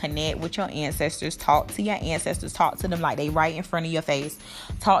altars. Connect with your ancestors. Talk to your ancestors. Talk to them like they right in front of your face.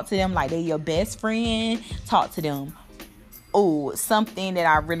 Talk to them like they your best friend. Talk to them. Oh, something that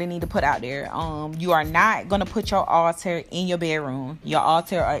I really need to put out there. You are not going to put your altar in your bedroom. Your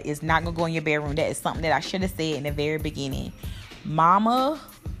altar is not going to go in your bedroom. That is something that I should have said in the very beginning. Mama,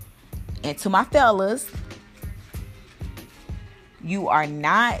 and to my fellas, you are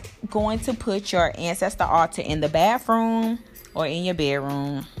not going to put your ancestor altar in the bathroom or in your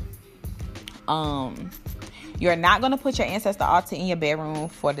bedroom. You're not going to put your ancestor altar in your bedroom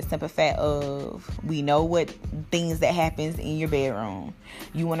for the simple fact of we know what things that happens in your bedroom.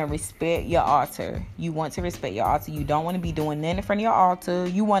 You want to respect your altar. You want to respect your altar. You don't want to be doing nothing in front of your altar.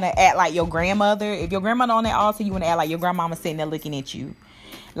 You want to act like your grandmother. If your grandmother on that altar, you want to act like your grandmama sitting there looking at you.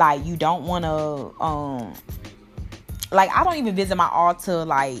 Like, you don't want to, like, I don't even visit my altar,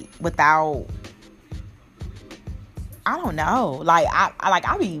 like, without, I don't know. Like,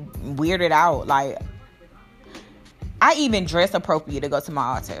 I be weirded out. Like, I even dress appropriate to go to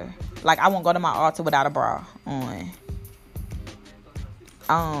my altar. Like, I won't go to my altar without a bra on.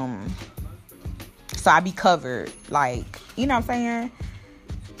 So I be covered. Like, you know what I'm saying?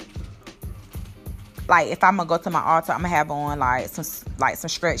 Like, if I'm gonna go to my altar, I'm gonna have on like some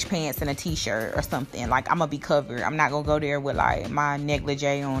stretch pants and a t-shirt or something. Like, I'm gonna be covered. I'm not gonna go there with like my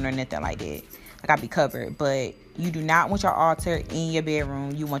negligee on or nothing like that. Like, I be covered. But you do not want your altar in your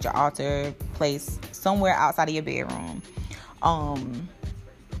bedroom. You want your altar placed somewhere outside of your bedroom. I'm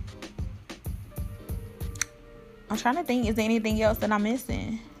trying to think, is there anything else that I'm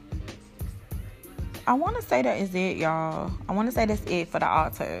missing? I want to say that is it, y'all. I want to say that's it for the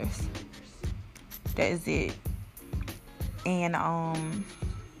altars. That is it. And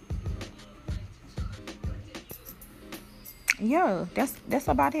yeah, that's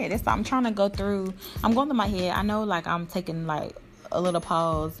about it. I'm trying to go through. I'm going through my head. I know, like, I'm taking like a little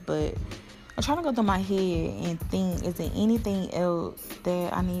pause, but I'm trying to go through my head and think, is there anything else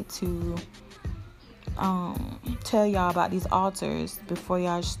that I need to tell y'all about these altars before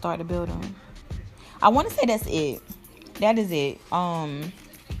y'all start to build them? I want to say that's it. That is it.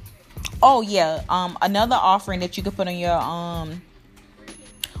 Oh yeah. Another offering that you can put on your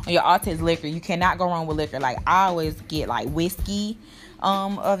altar is liquor. You cannot go wrong with liquor. Like, I always get like whiskey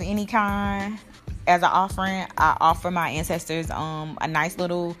of any kind as an offering. I offer my ancestors a nice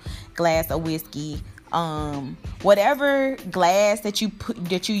little glass of whiskey. Whatever glass that you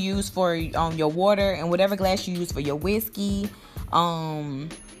use for your water, and whatever glass you use for your whiskey.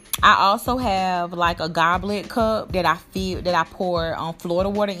 I also have like a goblet cup that I pour Florida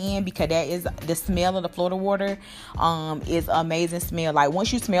water in, because that is the smell of the Florida water is amazing smell. Like,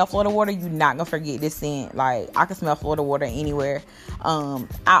 once you smell Florida water, you're not gonna forget this scent. Like, I can smell Florida water anywhere.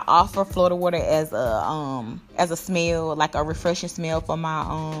 I offer Florida water as a smell, like a refreshing smell for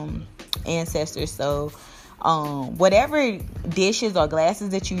my ancestors. So whatever dishes or glasses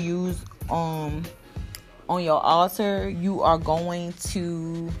that you use on your altar, you are going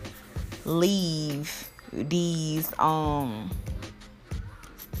to leave these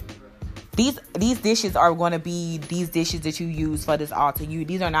dishes are going to be these dishes that you use for this altar.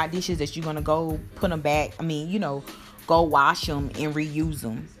 These are not dishes that you're going to go put them back. I mean, go wash them and reuse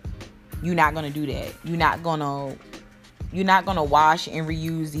them. You're not going to do that. You're not going to wash and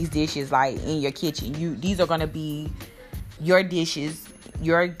reuse these dishes like in your kitchen. These are going to be your dishes,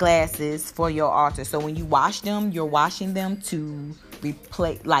 your glasses for your altar. So when you wash them, you're washing them to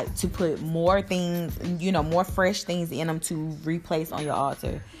replace, like, to put more things, more fresh things in them to replace on your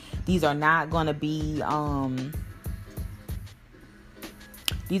altar. These are not going to be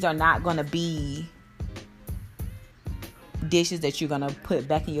dishes that you're going to put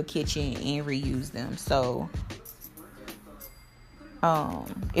back in your kitchen and reuse them. So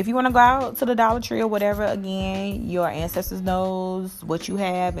if you want to go out to the Dollar Tree or whatever, again, your ancestors knows what you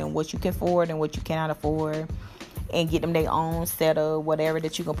have and what you can afford and what you cannot afford. and get them their own set of whatever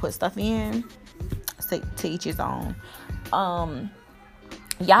that you can put stuff in. To each his own. Y'all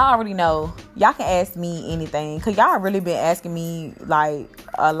already know. Y'all can ask me anything, because y'all really been asking me like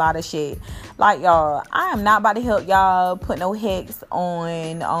a lot of shit. Like, y'all, I am not about to help y'all put no hex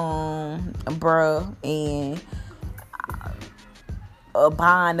on bruh and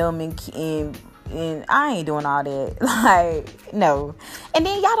bind them and I ain't doing all that. Like, no. And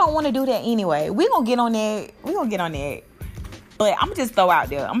then y'all don't want to do that anyway. We gonna get on that. But I'm gonna just throw out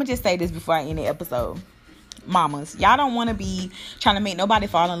there. I'm gonna just say this before I end the episode. Mamas, y'all don't want to be trying to make nobody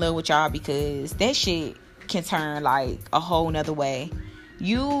fall in love with y'all, because that shit can turn like a whole nother way.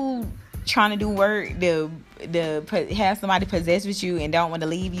 You trying to do work to have somebody possessed with you and don't want to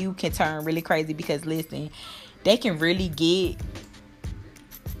leave you can turn really crazy, because listen, they can really get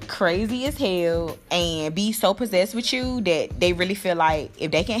crazy as hell and be so possessed with you that they really feel like if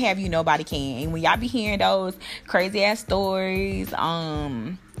they can't have you, nobody can. And when y'all be hearing those crazy ass stories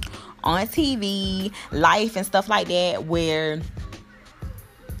on TV, Life and stuff like that, where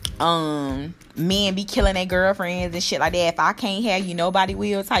men be killing their girlfriends and shit like that, if I can't have you, nobody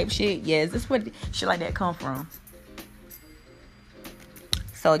will type shit. Yes, this is where shit like that come from.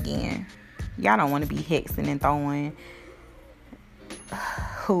 So again, y'all don't want to be hexing and throwing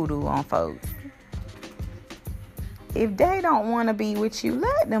hoodoo on folks. If they don't want to be with you,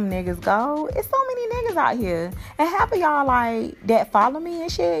 let them niggas go. It's so many niggas out here. And half of y'all like that follow me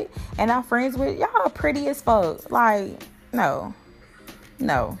and shit, and I'm friends with y'all, pretty as fuck. Like, no.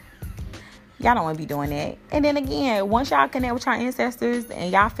 Y'all don't want to be doing that. And then again, once y'all connect with your ancestors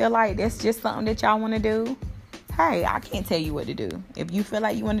and y'all feel like that's just something that y'all want to do, hey, I can't tell you what to do. If you feel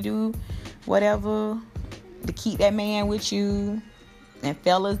like you want to do whatever to keep that man with you, and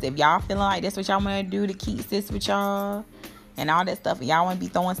fellas, if y'all feeling like that's what y'all want to do to keep sis with y'all and all that stuff, and y'all want to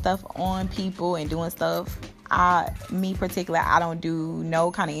be throwing stuff on people and doing stuff, me particular, I don't do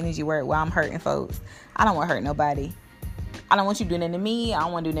no kind of energy work where I'm hurting folks. I don't want to hurt nobody. I don't want you doing nothing to me. I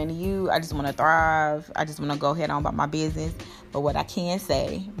don't want to do nothing to you. I just want to thrive. I just want to go ahead on about my business. But what I can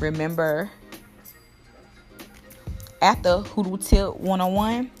say, remember, after Hoodoo Tip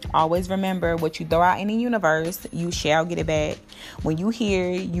 101, always remember, what you throw out in the universe, you shall get it back. When you hear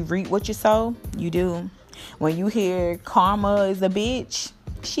you reap what you sow, you do. When you hear karma is a bitch,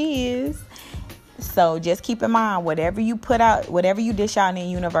 she is. So just keep in mind, whatever you put out, whatever you dish out in the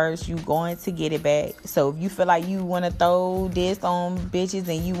universe, you going to get it back. So if you feel like you want to throw this on bitches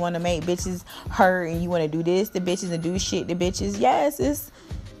and you want to make bitches hurt and you want to do this to bitches and do shit to bitches, yes,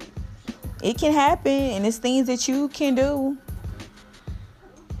 it can happen, and it's things that you can do.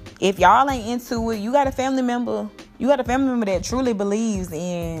 If y'all ain't into it, you got a family member that truly believes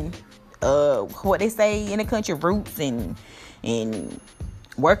in what they say in the country, roots and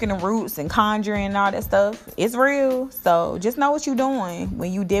working the roots and conjuring and all that stuff. It's real. So just know what you're doing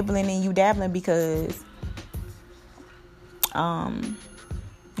when you dibbling and you dabbling, because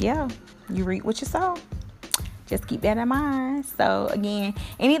you reap what you sow. Just keep that in mind. So again,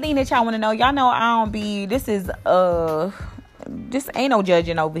 anything that y'all want to know, y'all know this ain't no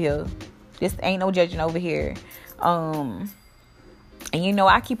judging over here. And you know,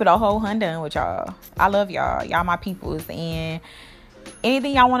 I keep it a whole $100 with y'all. I love y'all. Y'all my peoples. And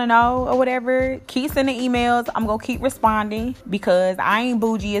anything y'all want to know or whatever, keep sending emails. I'm going to keep responding, because I ain't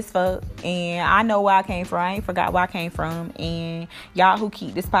bougie as fuck. And I know where I came from. I ain't forgot where I came from. And y'all who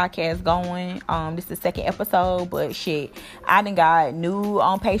keep this podcast going, this is the second episode. But shit, I done got new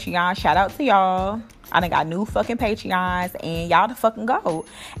on Patreon. Shout out to y'all. I done got new fucking Patreons, and y'all the fucking go.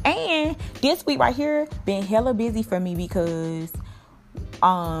 And this week right here been hella busy for me, because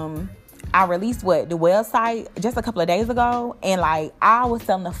I released the website just a couple of days ago, and like I was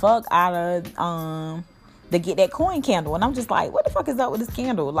selling the fuck out of to get that coin candle, and I'm just like, what the fuck is up with this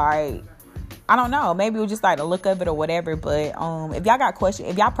candle? Like, I don't know, maybe it was just like the look of it or whatever. But if y'all got questions,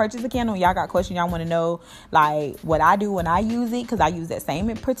 if y'all purchase a candle and y'all got questions, y'all want to know like what I do when I use it, because I use that same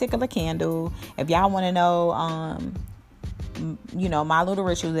particular candle. If y'all want to know my little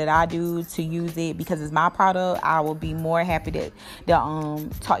ritual that I do to use it, because it's my product, I will be more happy to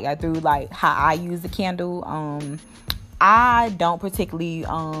talk y'all through like how I use the candle. I don't particularly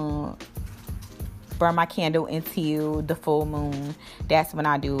burn my candle until the full moon. That's when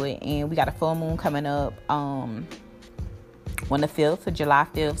I do it, and we got a full moon coming up on the 5th of July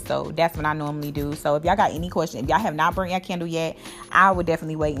 5th. So that's what I normally do. So if y'all got any questions, if y'all have not burnt your candle yet, I would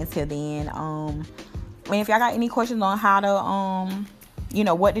definitely wait until then. And if y'all got any questions on how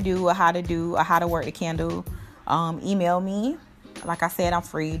to what to do or how to work the candle, email me. Like I said, I'm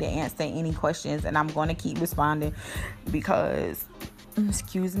free to answer any questions, and I'm going to keep responding, because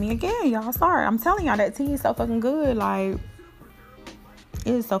Excuse me again, y'all. Sorry. I'm telling y'all that tea is so fucking good. Like,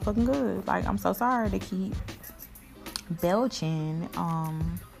 it is so fucking good. Like, I'm so sorry to keep belching.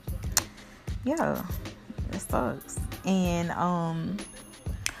 Yeah, it sucks. And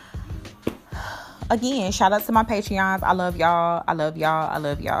again, shout out to my Patreons. I love y'all. I love y'all. I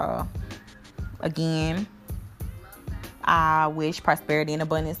love y'all. Again, I wish prosperity and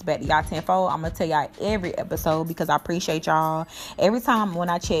abundance back to y'all tenfold. I'm gonna tell y'all every episode because I appreciate y'all. Every time when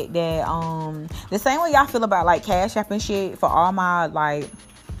I check that, the same way y'all feel about like Cash App and shit for all my like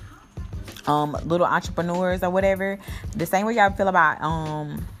little entrepreneurs or whatever. The same way y'all feel about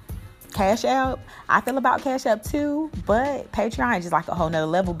Cash App, I feel about Cash App too. But Patreon is just like a whole nother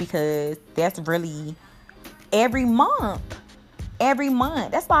level because that's really every month.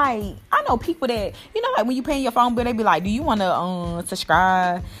 That's like, I know people that, you know, like when you paying your phone bill, they be like, do you want to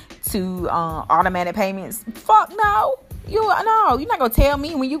subscribe to automatic payments? Fuck no. You're not gonna tell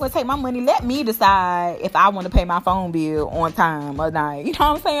me when you gonna take my money. Let me decide if I want to pay my phone bill on time or not. You know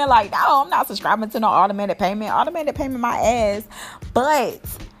what I'm saying? Like, no, I'm not subscribing to no automatic payment. Automatic payment my ass. But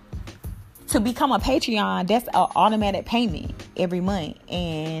to become a Patreon, that's an automatic payment every month.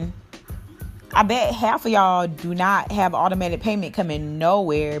 And I bet half of y'all do not have automatic payment coming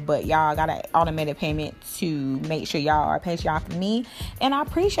nowhere, but y'all got an automatic payment to make sure y'all are Patreon for me. And I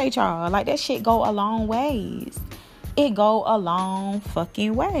appreciate y'all. Like, that shit go a long ways. It go a long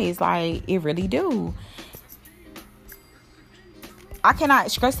fucking ways. Like, it really do. I cannot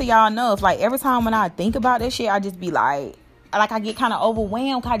stress to y'all enough. Like, every time when I think about this shit, I just be like I get kind of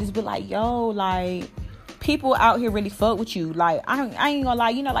overwhelmed. I just be like, yo, like, people out here really fuck with you. Like, I ain't gonna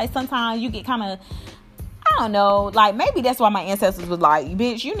lie, you know, like sometimes you get kind of, I don't know, like maybe that's why my ancestors was like,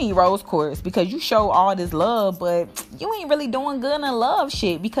 bitch, you need rose quartz because you show all this love, but you ain't really doing good in love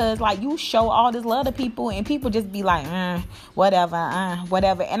shit because like you show all this love to people and people just be like, whatever.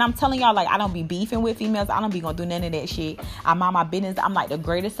 And I'm telling y'all, like, I don't be beefing with females. I don't be gonna do none of that shit. I mind my business. I'm like the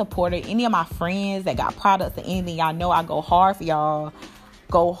greatest supporter. Any of my friends that got products or anything, y'all know I go hard for y'all.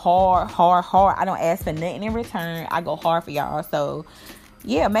 Go hard. I don't ask for nothing in return. I go hard for y'all. So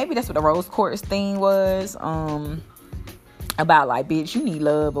yeah, maybe that's what the rose quartz thing was. About like, bitch, you need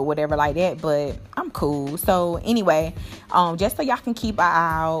love or whatever like that. But I'm cool. So anyway, just so y'all can keep an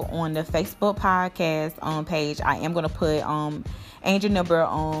eye out on the Facebook podcast page, I am gonna put angel number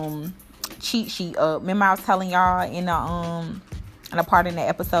cheat sheet up. Remember I was telling y'all in a part in the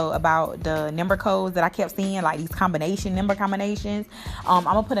episode about the number codes that I kept seeing, like these number combinations. I'm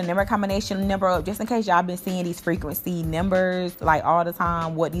gonna put a number combination number up just in case y'all been seeing these frequency numbers like all the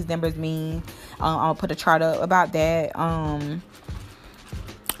time, what these numbers mean. I'll put a chart up about that.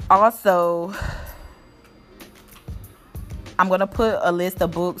 Also, I'm gonna put a list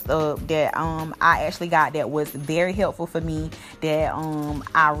of books up that I actually got that was very helpful for me, that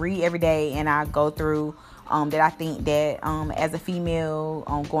I read every day and I go through. That I think that as a female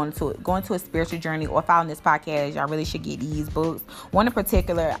going to a spiritual journey or following this podcast, y'all really should get these books. One in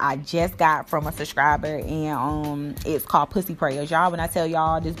particular I just got from a subscriber, and it's called Pussy Prayers. Y'all, when I tell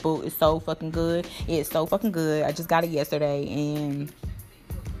y'all this book is so fucking good, it's so fucking good. I just got it yesterday, and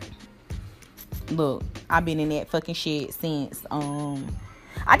look, I've been in that fucking shit since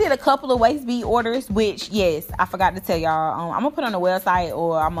I did a couple of waist bead orders, which, yes, I forgot to tell y'all. I'm going to put on the website,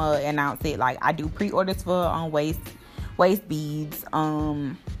 or I'm going to announce it. Like, I do pre-orders for waist beads.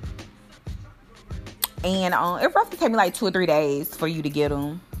 And it roughly take me like 2 or 3 days for you to get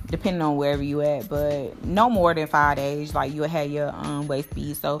them, depending on wherever you at. But no more than 5 days, like, you'll have your waist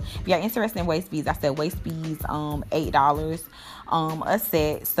beads. So if you're interested in waist beads, I said waist beads, $8 a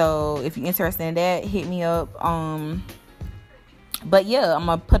set. So if you're interested in that, hit me up. But yeah, I'm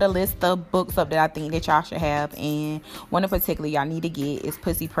gonna put a list of books up that I think that y'all should have, and one in particular y'all need to get is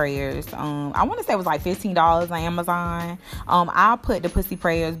Pussy Prayers. I want to say it was like $15 on Amazon. I'll put the Pussy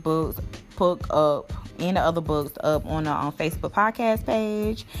Prayers book up and the other books up on the Facebook podcast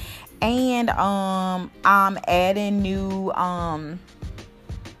page, and I'm adding new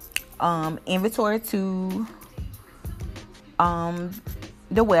inventory to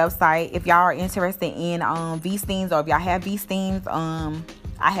the website. If y'all are interested in V-steams, or if y'all have V-steams, I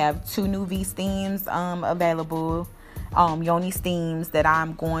have 2 new V-steams available, yoni steams, that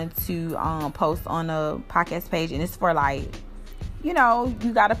I'm going to post on the podcast page. And it's for, like, you know,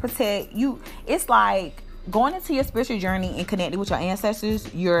 you gotta protect you. It's like going into your spiritual journey and connecting with your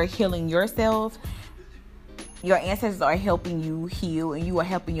ancestors. You're healing yourself. Your ancestors are helping you heal, and you are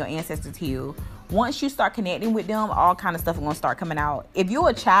helping your ancestors heal. once you start connecting with them, all kind of stuff is going to start coming out. If you're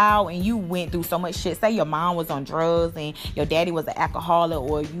a child and you went through so much shit, say your mom was on drugs and your daddy was an alcoholic,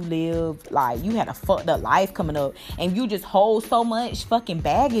 or you lived, like, you had a fucked up life coming up, and you just hold so much fucking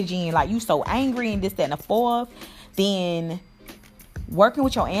baggage in, like, you so angry and this, that, and the fourth, then working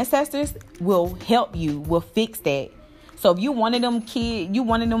with your ancestors will help you, will fix that. So if you one of them kids, you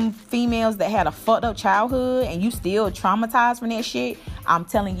one of them females that had a fucked up childhood and you still traumatized from that shit, I'm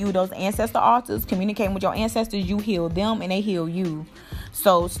telling you, those ancestor altars, communicating with your ancestors, you heal them and they heal you.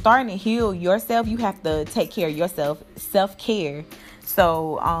 So starting to heal yourself, you have to take care of yourself, self-care.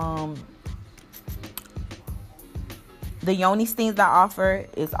 So the yoni steams I offer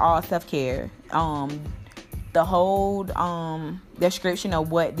is all self-care. The whole description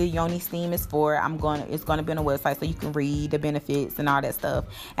of what the yoni steam is for, it's gonna be on the website so you can read the benefits and all that stuff.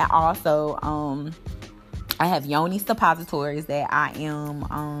 And also I have yoni suppositories that I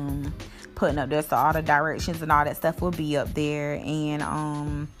am putting up there, so all the directions and all that stuff will be up there.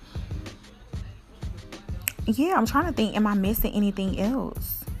 And yeah, I'm trying to think, am I missing anything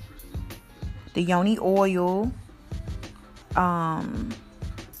else? The yoni oil,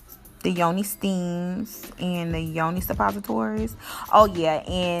 the yoni steams, and the yoni suppositories. Oh yeah,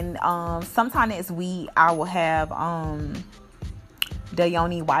 and sometime next week I will have the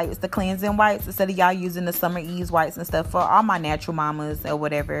yoni wipes, the cleansing wipes, instead of y'all using the Summer Eves wipes and stuff. For all my natural mamas or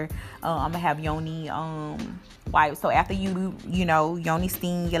whatever, I'm gonna have yoni wipes. So after you yoni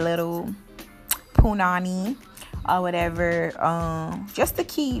steam your little punani or whatever, just to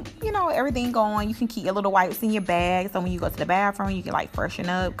keep everything going, you can keep your little wipes in your bag, so when you go to the bathroom you can like freshen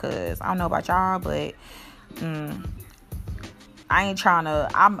up. Because I don't know about y'all, but I ain't trying to,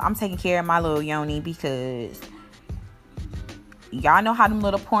 I'm taking care of my little yoni, because y'all know how them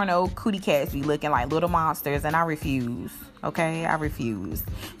little porno cootie cats be looking like little monsters, and I refuse. Okay, I refuse.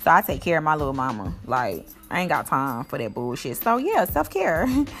 So I take care of my little mama. Like, I ain't got time for that bullshit. So yeah, self-care.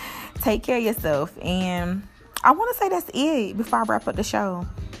 Take care of yourself. And I want to say that's it before I wrap up the show.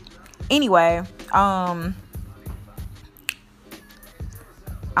 Anyway, I'm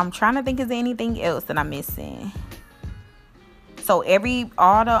trying to think, is there anything else that I'm missing? So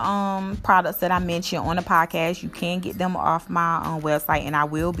all the products that I mentioned on the podcast, you can get them off my website, and I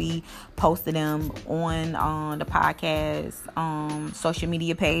will be posting them on the podcast social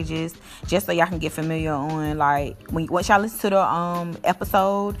media pages, just so y'all can get familiar on, like, once y'all listen to the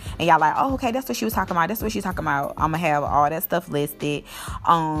episode and y'all like, oh, okay, that's what she was talking about, that's what she's talking about, I'm gonna have all that stuff listed.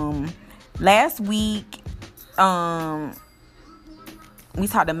 Last week we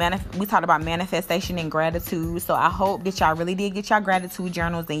talked about manifestation and gratitude. So I hope that y'all really did get y'all gratitude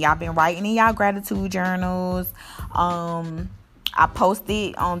journals, and y'all been writing in y'all gratitude journals. I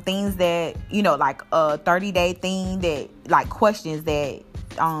posted on things that, like a 30-day thing, that like questions that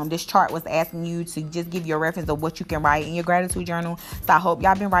this chart was asking you to just give you a reference of what you can write in your gratitude journal. So I hope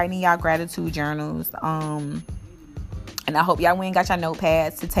y'all been writing in y'all gratitude journals. And I hope y'all went and got your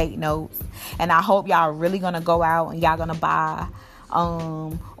notepads to take notes. And I hope y'all really gonna go out and y'all gonna buy,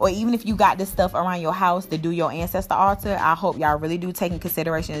 or even if you got this stuff around your house to do your ancestor altar, I hope y'all really do take in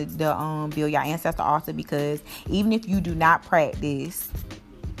consideration to build your ancestor altar. Because even if you do not practice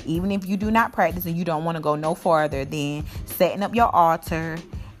and you don't want to go no farther than setting up your altar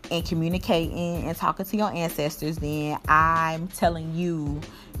and communicating and talking to your ancestors, then I'm telling you,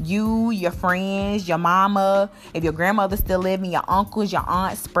 your friends, your mama, if your grandmother's still living, your uncles, your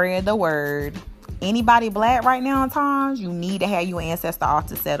aunts, spread the word. Anybody black right now in times, you need to have your ancestor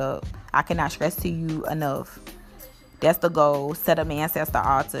altar set up. I cannot stress to you enough. That's the goal. Set up an ancestor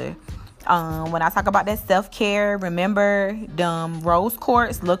altar. When I talk about that self-care, remember them rose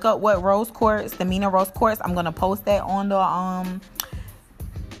quartz. Look up what rose quartz, the meaning of rose quartz. I'm gonna post that on the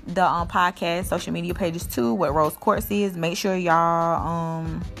podcast social media pages too, what rose quartz is. Make sure y'all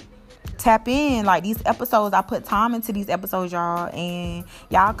tap in. Like, these episodes, I put time into these episodes, y'all, and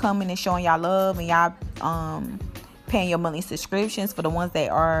y'all coming and showing y'all love, and y'all paying your monthly subscriptions for the ones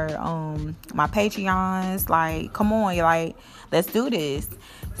that are my Patreons. Like, come on, like, let's do this.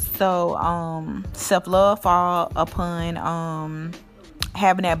 So self-love fall upon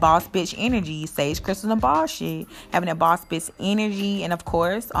having that boss bitch energy, sage crystals and boss shit, having that boss bitch energy. And of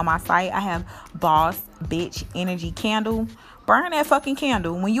course, on my site I have boss bitch energy candle. Burn that fucking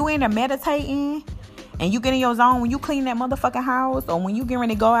candle when you in there meditating and you get in your zone, when you clean that motherfucking house, or when you get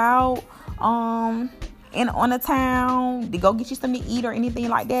ready to go out on the town to go get you something to eat or anything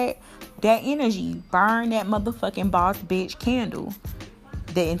like that. That energy, burn that motherfucking boss bitch candle.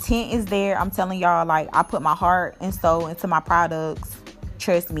 The intent is there. I'm telling y'all, like, I put my heart and soul into my products.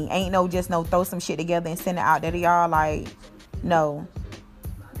 Trust me, ain't no throw some shit together and send it out there to y'all. Like, no.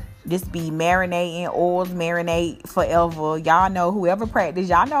 This be marinating, oils marinate forever. Y'all know, whoever practice,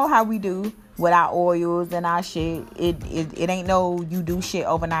 y'all know how we do with our oils and our shit. It ain't no you do shit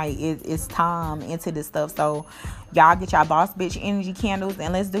overnight. It's time into this stuff. So y'all get y'all boss bitch energy candles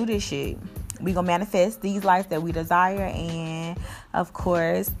and let's do this shit. We gonna manifest these lives that we desire. And of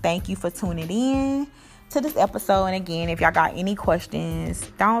course, thank you for tuning in to this episode. And again, if y'all got any questions,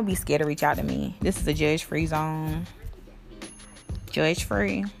 don't be scared to reach out to me. This is a judge-free zone.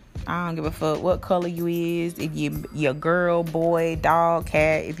 Judge-free. I don't give a fuck what color you is. If you're girl, boy, dog,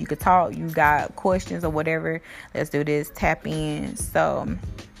 cat. If you could talk, you got questions or whatever, let's do this. Tap in. So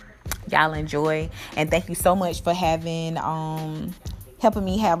y'all enjoy. And thank you so much for having helping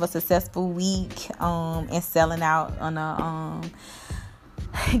me have a successful week and selling out on a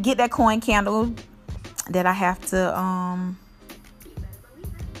get that coin candle that I have to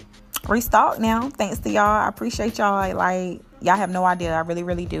restock now. Thanks to y'all. I appreciate y'all. Like, y'all have no idea. I really,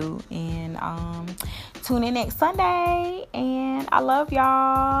 really do. And tune in next Sunday. And I love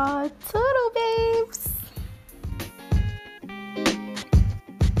y'all. Toodle babes.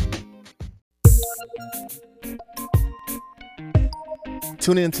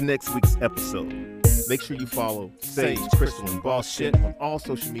 Tune in to next week's episode. Make sure you follow Sage, Crystal, and Boss Shit on all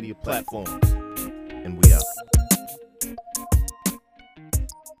social media platforms. And we out.